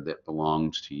up there that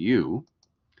belongs to you,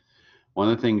 one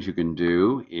of the things you can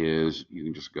do is you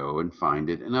can just go and find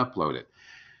it and upload it.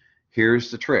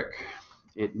 Here's the trick.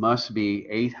 It must be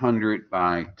 800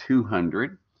 by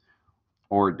 200,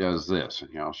 or it does this,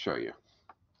 and I'll show you.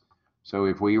 So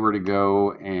if we were to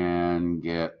go and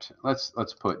get, let's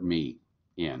put me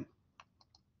in.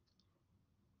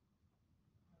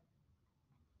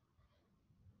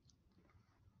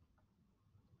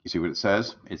 You see what it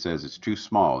says? It says it's too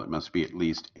small. It must be at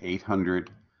least 800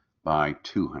 by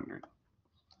 200.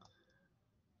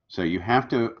 So you have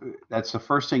to, that's the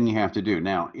first thing you have to do.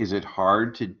 Now, is it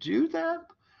hard to do that?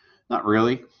 Not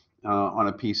really. On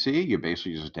a PC, you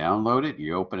basically just download it,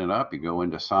 you open it up, you go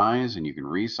into size, and you can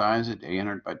resize it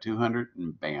 800 by 200,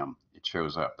 and bam, it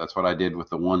shows up. That's what I did with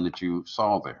the one that you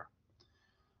saw there.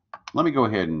 Let me go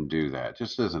ahead and do that,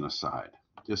 just as an aside,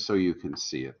 just so you can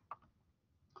see it.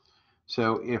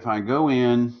 So if I go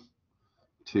in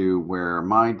to where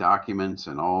my documents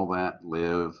and all that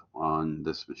live on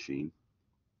this machine,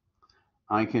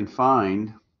 I can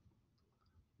find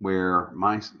where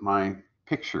my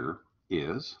picture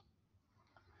is,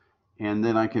 and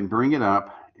then I can bring it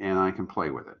up and I can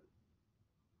play with it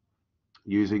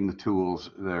using the tools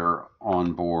that are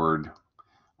on board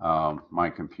my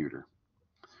computer.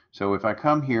 So if I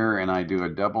come here and I do a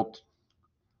double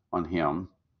on him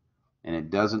and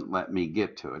it doesn't let me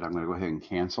get to it, I'm going to go ahead and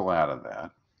cancel out of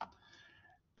that.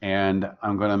 And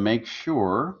I'm going to make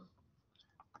sure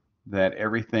that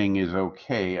everything is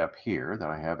okay up here, that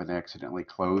I haven't accidentally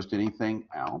closed anything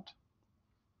out.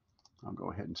 I'll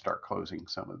go ahead and start closing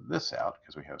some of this out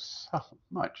because we have so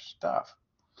much stuff.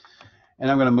 And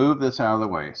I'm going to move this out of the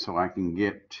way so I can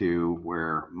get to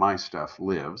where my stuff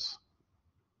lives.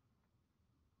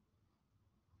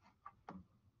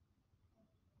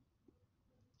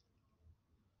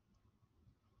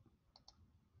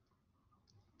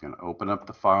 I'm going to open up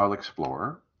the File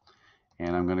Explorer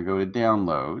and I'm going to go to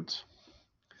Downloads.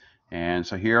 And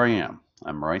so here I am.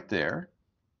 I'm right there.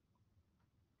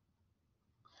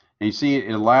 And you see,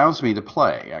 it allows me to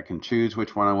play. I can choose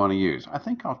which one I want to use. I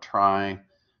think I'll try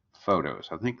Photos.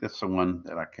 I think that's the one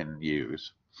that I can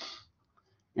use.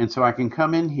 And so I can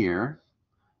come in here,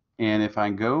 and if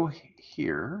I go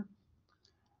here,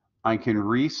 I can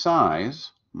resize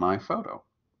my photo.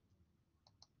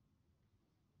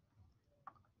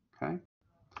 Okay.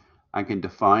 I can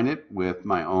define it with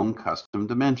my own custom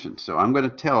dimensions. So I'm going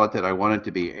to tell it that I want it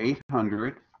to be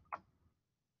 800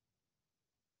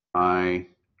 by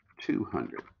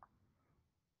 200.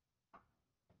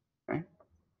 Okay.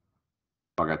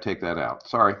 I got to take that out.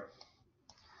 Sorry.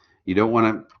 You don't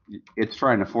want to, it's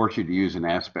trying to force you to use an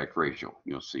aspect ratio.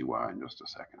 You'll see why in just a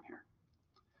second here.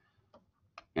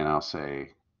 And I'll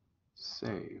say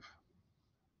save.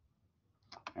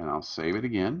 And I'll save it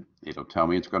again. It'll tell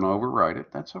me it's going to overwrite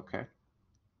it. That's okay.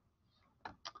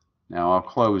 Now I'll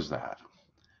close that.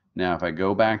 Now if I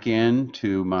go back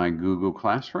into my Google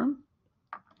Classroom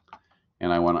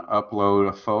and I want to upload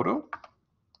a photo,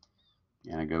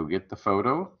 and I go get the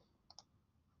photo,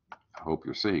 I hope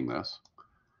you're seeing this,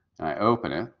 and I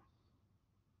open it,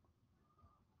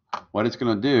 what it's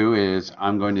going to do is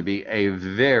I'm going to be a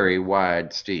very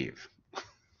wide Steve.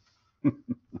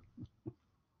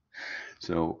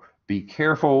 So be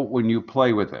careful when you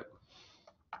play with it.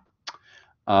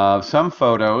 Some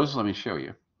photos, let me show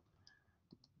you,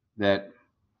 that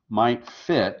might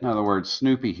fit. In other words,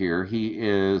 Snoopy here, he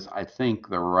is, I think,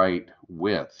 the right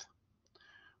width.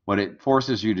 What it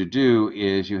forces you to do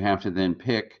is you have to then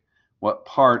pick what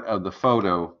part of the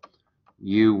photo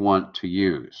you want to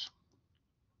use.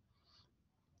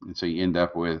 And so you end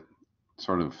up with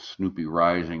sort of Snoopy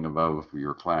rising above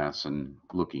your class and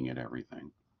looking at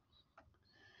everything.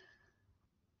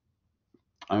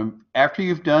 After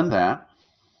you've done that,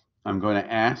 I'm going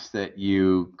to ask that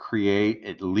you create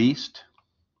at least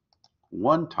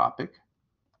one topic.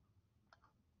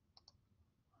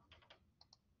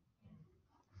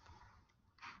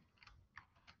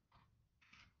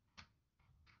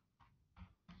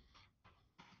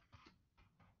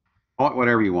 Call it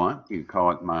whatever you want. You can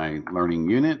call it my learning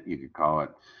unit. You could call it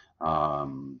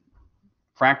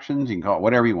fractions. You can call it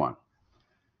whatever you want.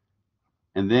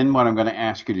 And then what I'm going to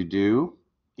ask you to do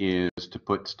is to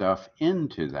put stuff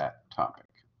into that topic.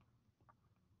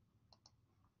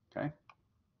 Okay.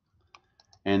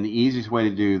 And the easiest way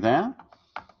to do that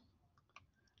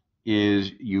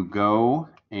is you go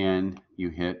and you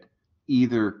hit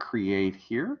either create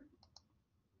here,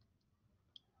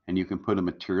 and you can put a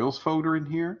materials folder in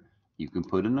here. You can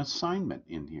put an assignment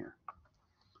in here.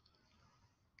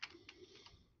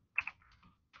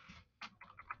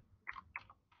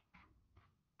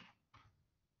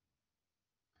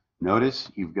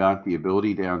 Notice you've got the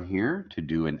ability down here to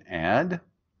do an add.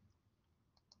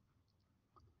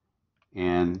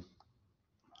 And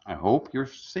I hope you're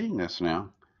seeing this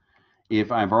now.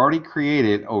 If I've already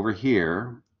created over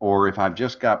here, or if I've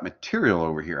just got material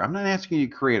over here, I'm not asking you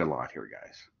to create a lot here,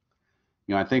 guys.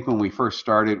 You know, I think when we first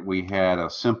started, we had a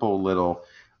simple little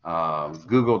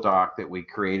Google Doc that we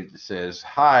created that says,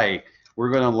 hi, we're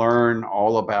going to learn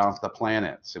all about the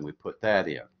planets, and we put that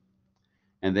in.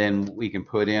 And then we can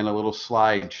put in a little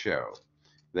slideshow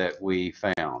that we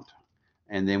found.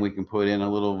 And then we can put in a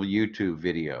little YouTube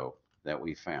video that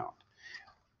we found.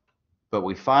 But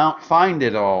we find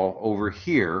it all over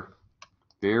here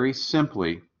very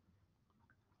simply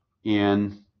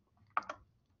in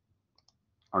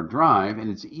our drive, and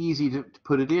it's easy to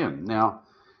put it in. Now,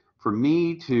 for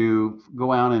me to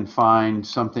go out and find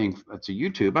something that's a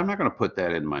YouTube, I'm not going to put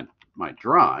that in my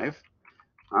drive.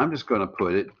 I'm just going to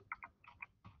put it,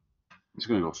 I'm just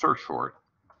going to go search for it,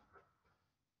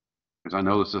 because I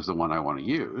know this is the one I want to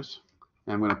use,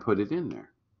 and I'm going to put it in there.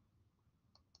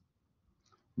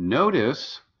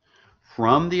 Notice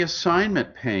from the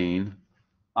assignment pane,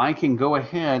 I can go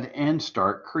ahead and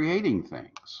start creating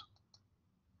things.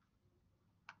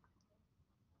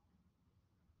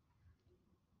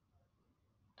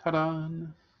 Ta-da!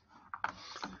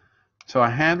 So I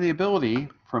have the ability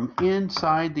from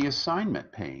inside the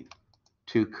assignment pane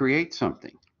to create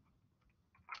something.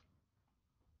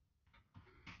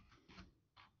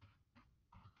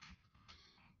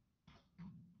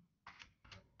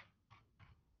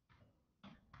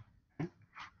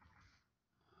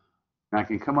 I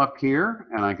can come up here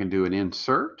and I can do an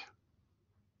insert,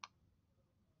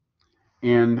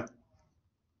 and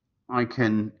I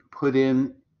can put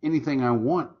in anything I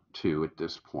want to at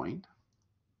this point.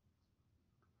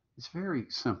 It's very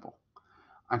simple.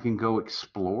 I can go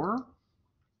explore,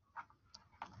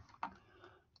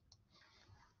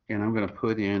 and I'm going to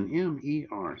put in MERCURY.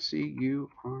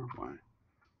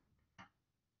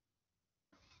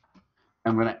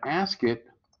 I'm going to ask it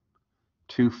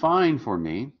to find for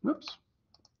me, whoops,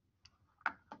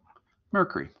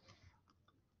 Mercury.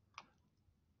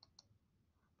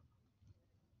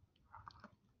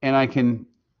 And I can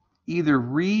either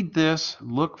read this,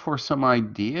 look for some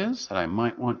ideas that I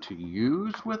might want to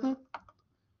use with it,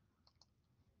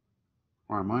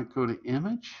 or I might go to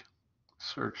image,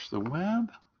 search the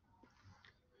web,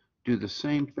 do the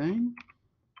same thing,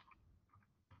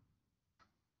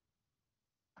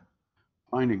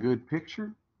 find a good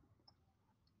picture,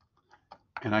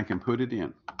 and I can put it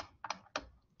in.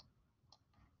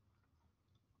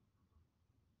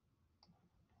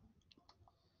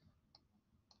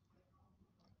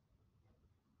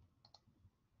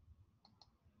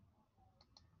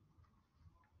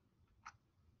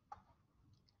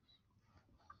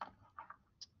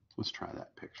 Let's try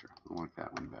that picture. I like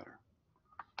that one better.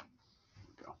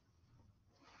 Go.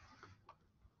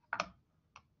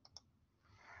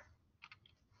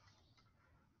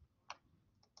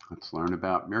 Let's learn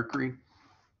about Mercury.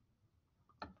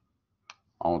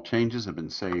 All changes have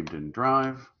been saved in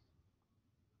Drive.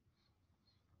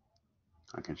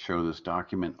 I can show this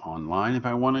document online if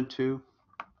I wanted to.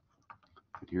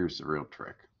 But here's the real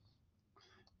trick.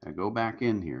 I go back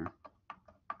in here,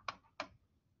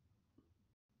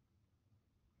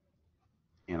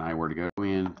 and I were to go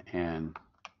in and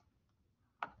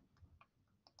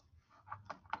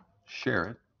share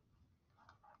it,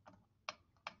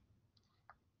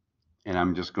 and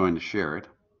I'm just going to share it.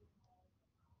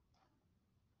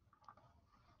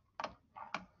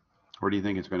 Where do you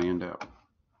think it's going to end up?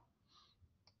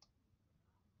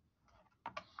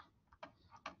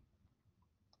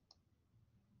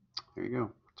 There you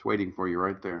go. It's waiting for you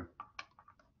right there.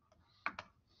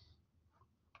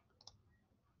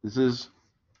 This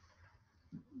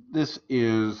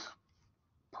is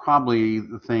probably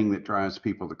the thing that drives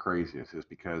people the craziest, is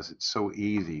because it's so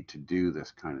easy to do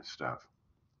this kind of stuff.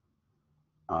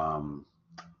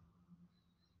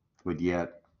 But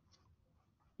yet,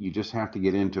 you just have to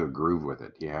get into a groove with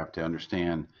it. You have to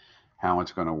understand how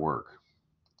it's going to work.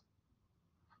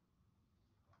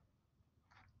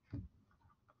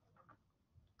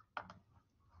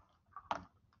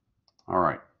 All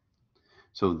right.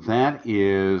 So that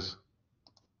is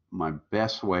my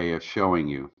best way of showing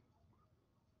you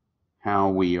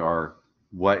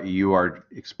what you are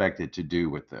expected to do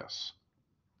with this.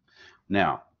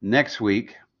 Now, next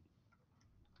week,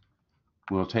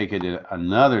 we'll take it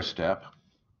another step,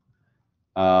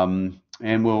 and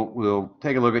we'll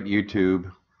take a look at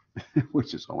YouTube,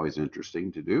 which is always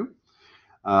interesting to do.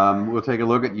 We'll take a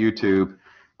look at YouTube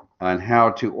on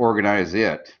how to organize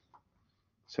it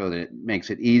so that it makes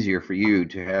it easier for you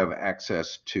to have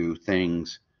access to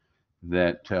things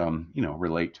that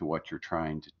relate to what you're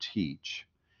trying to teach.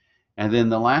 And then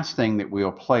the last thing that we'll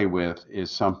play with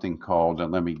is something called,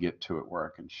 and let me get to it where I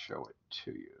can show it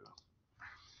to you.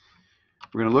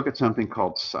 We're going to look at something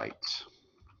called sites.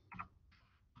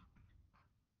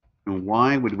 And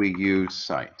why would we use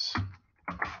sites?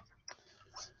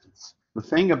 The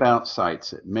thing about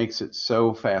sites that makes it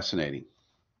so fascinating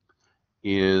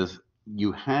is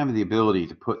you have the ability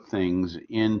to put things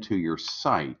into your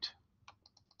site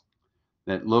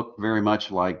that look very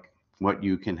much like what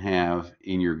you can have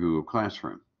in your Google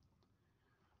Classroom.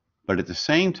 But at the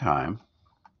same time,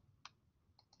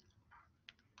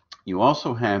 you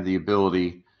also have the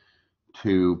ability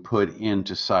to put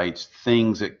into sites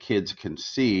things that kids can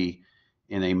see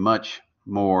in a much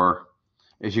more,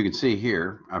 as you can see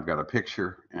here, I've got a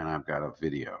picture and I've got a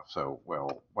video. So,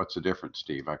 well, what's the difference,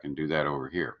 Steve? I can do that over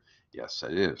here. Yes,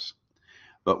 it is.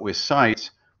 But with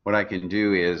sites, what I can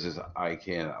do is I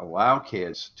can allow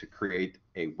kids to create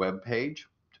a web page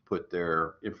to put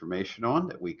their information on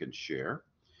that we can share.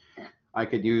 I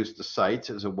could use the sites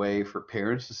as a way for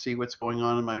parents to see what's going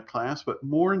on in my class, but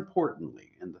more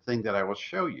importantly, and the thing that I will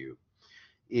show you,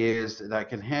 is that I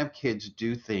can have kids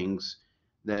do things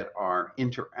that are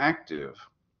interactive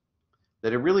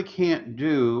that I really can't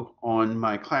do on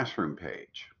my classroom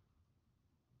page.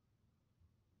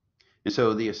 And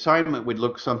so the assignment would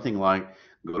look something like,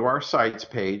 go to our sites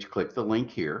page, click the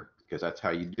link here, because that's how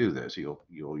you do this. You'll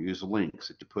use links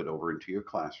that you put over into your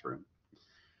classroom.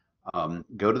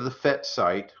 Go to the PhET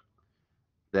site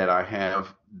that I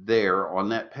have there on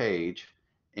that page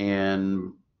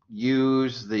and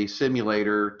use the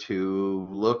simulator to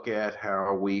look at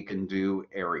how we can do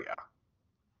area.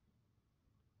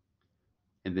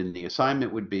 And then the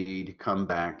assignment would be to come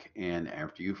back, and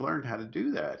after you've learned how to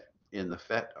do that in the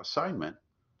PhET assignment,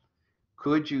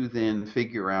 could you then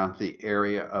figure out the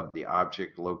area of the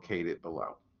object located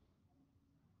below?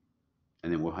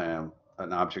 And then we'll have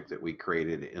an object that we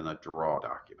created in a draw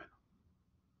document.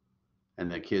 And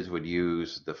the kids would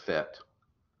use the PhET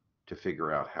to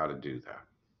figure out how to do that.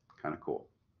 Kind of cool.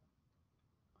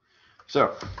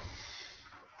 So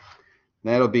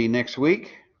that'll be next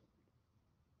week.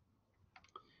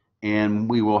 And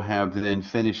we will have then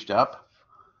finished up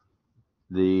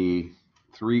the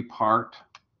 3-part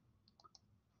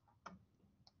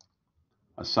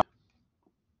assignment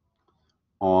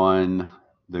on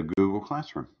the Google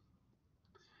Classroom.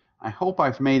 I hope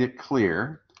I've made it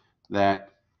clear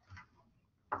that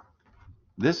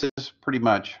this is pretty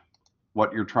much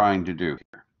what you're trying to do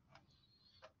here.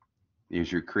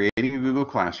 Is you're creating a Google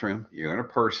Classroom, you're going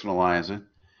to personalize it,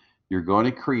 you're going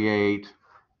to create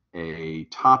a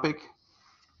topic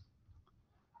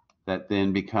that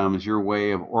then becomes your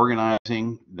way of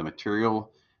organizing the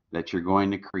material that you're going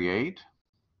to create.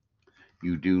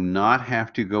 You do not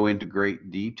have to go into great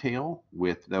detail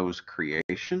with those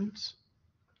creations.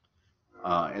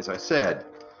 As I said,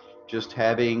 just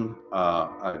having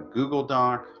a Google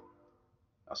Doc,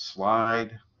 a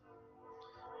slide,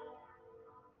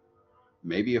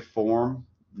 maybe a form.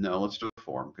 No, let's do a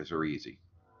form because they're easy.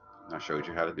 I showed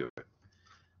you how to do it.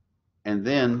 And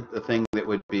then the thing that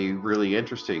would be really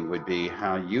interesting would be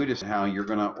how you're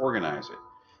going to organize it.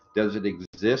 Does it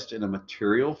exist in a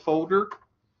material folder?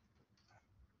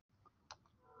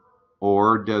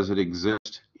 Or does it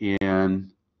exist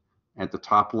at the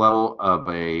top level of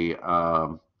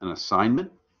an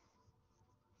assignment?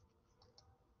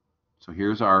 So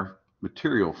here's our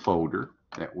material folder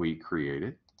that we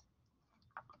created.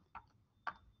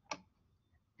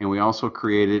 And we also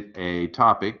created a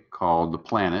topic called the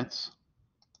planets.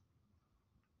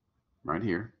 Right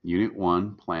here, Unit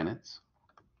 1, planets.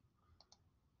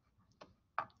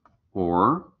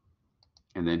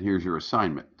 And then here's your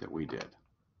assignment that we did.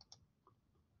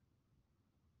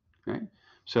 Okay,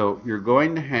 so you're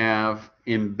going to have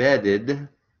embedded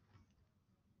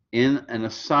in an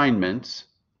assignment,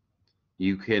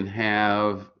 you can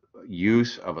have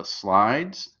use of a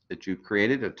slides that you've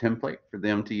created, a template for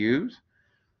them to use.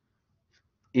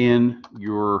 In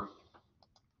your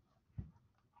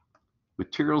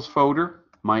materials folder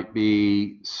might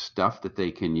be stuff that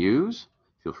they can use.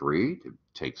 Feel free to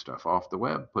take stuff off the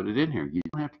web, put it in here. You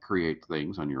don't have to create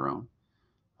things on your own.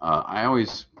 I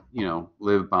always,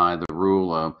 live by the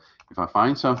rule of if I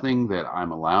find something that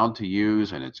I'm allowed to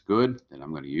use and it's good, then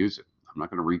I'm going to use it. I'm not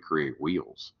going to recreate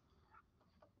wheels.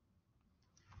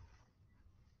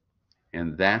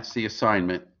 And that's the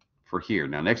assignment for here.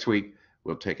 Now, next week,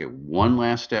 we'll take it one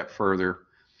last step further,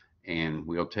 and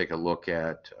we'll take a look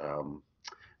at,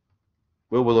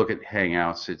 we'll look at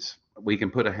Hangouts. We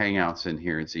can put a Hangouts in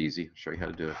here. It's easy. I'll show you how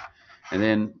to do it. And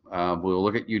then we'll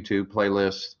look at YouTube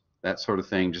playlists, that sort of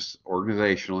thing, just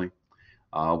organizationally.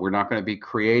 We're not going to be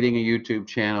creating a YouTube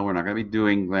channel. We're not going to be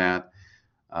doing that.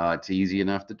 It's easy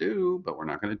enough to do, but we're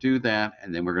not going to do that.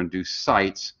 And then we're going to do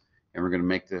sites, and we're going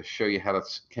to show you how to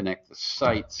connect the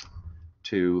sites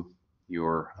to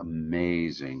your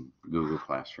amazing Google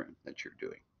Classroom that you're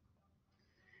doing.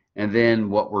 And then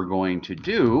what we're going to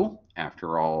do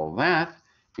after all that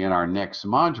in our next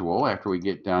module, after we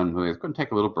get done with, going to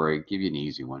take a little break, give you an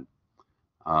easy one.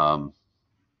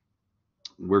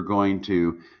 We're going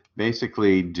to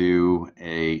basically do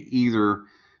either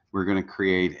we're going to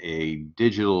create a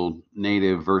digital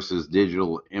native versus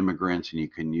digital immigrants, and you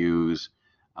can use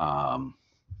the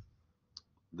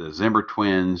Zimmer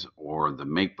twins or the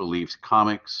Make Believes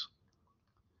comics.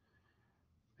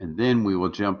 And then we will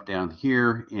jump down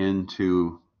here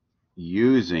into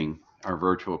using our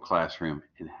virtual classroom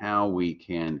and how we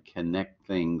can connect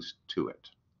things to it.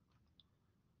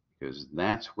 Because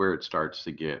that's where it starts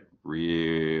to get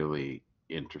really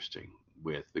interesting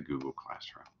with the Google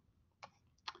Classroom.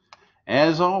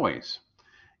 As always,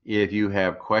 if you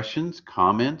have questions,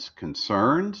 comments,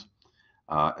 concerns,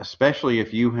 especially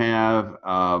if you have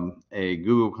a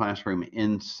Google Classroom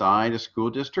inside a school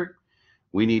district,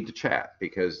 we need to chat,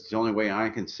 because the only way I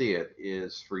can see it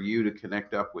is for you to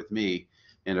connect up with me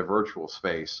in a virtual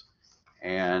space,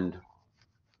 and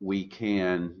we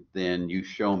can then you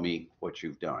show me what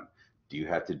you've done. Do you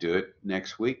have to do it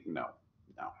next week? No.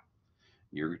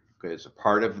 As a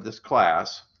part of this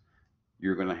class,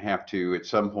 you're going to have to, at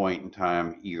some point in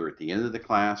time, either at the end of the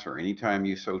class or anytime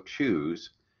you so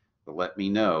choose, to let me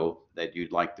know that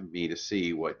you'd like me to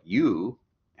see what you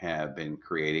have been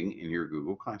creating in your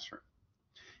Google Classroom.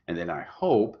 And then I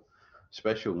hope,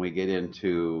 especially when we get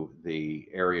into the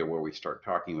area where we start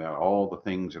talking about all the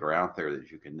things that are out there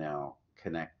that you can now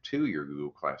connect to your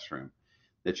Google Classroom,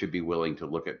 that you'd be willing to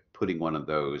look at putting one of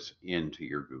those into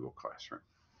your Google Classroom.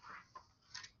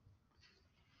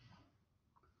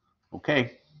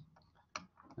 Okay,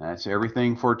 that's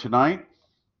everything for tonight.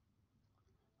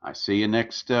 I see you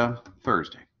next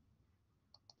Thursday.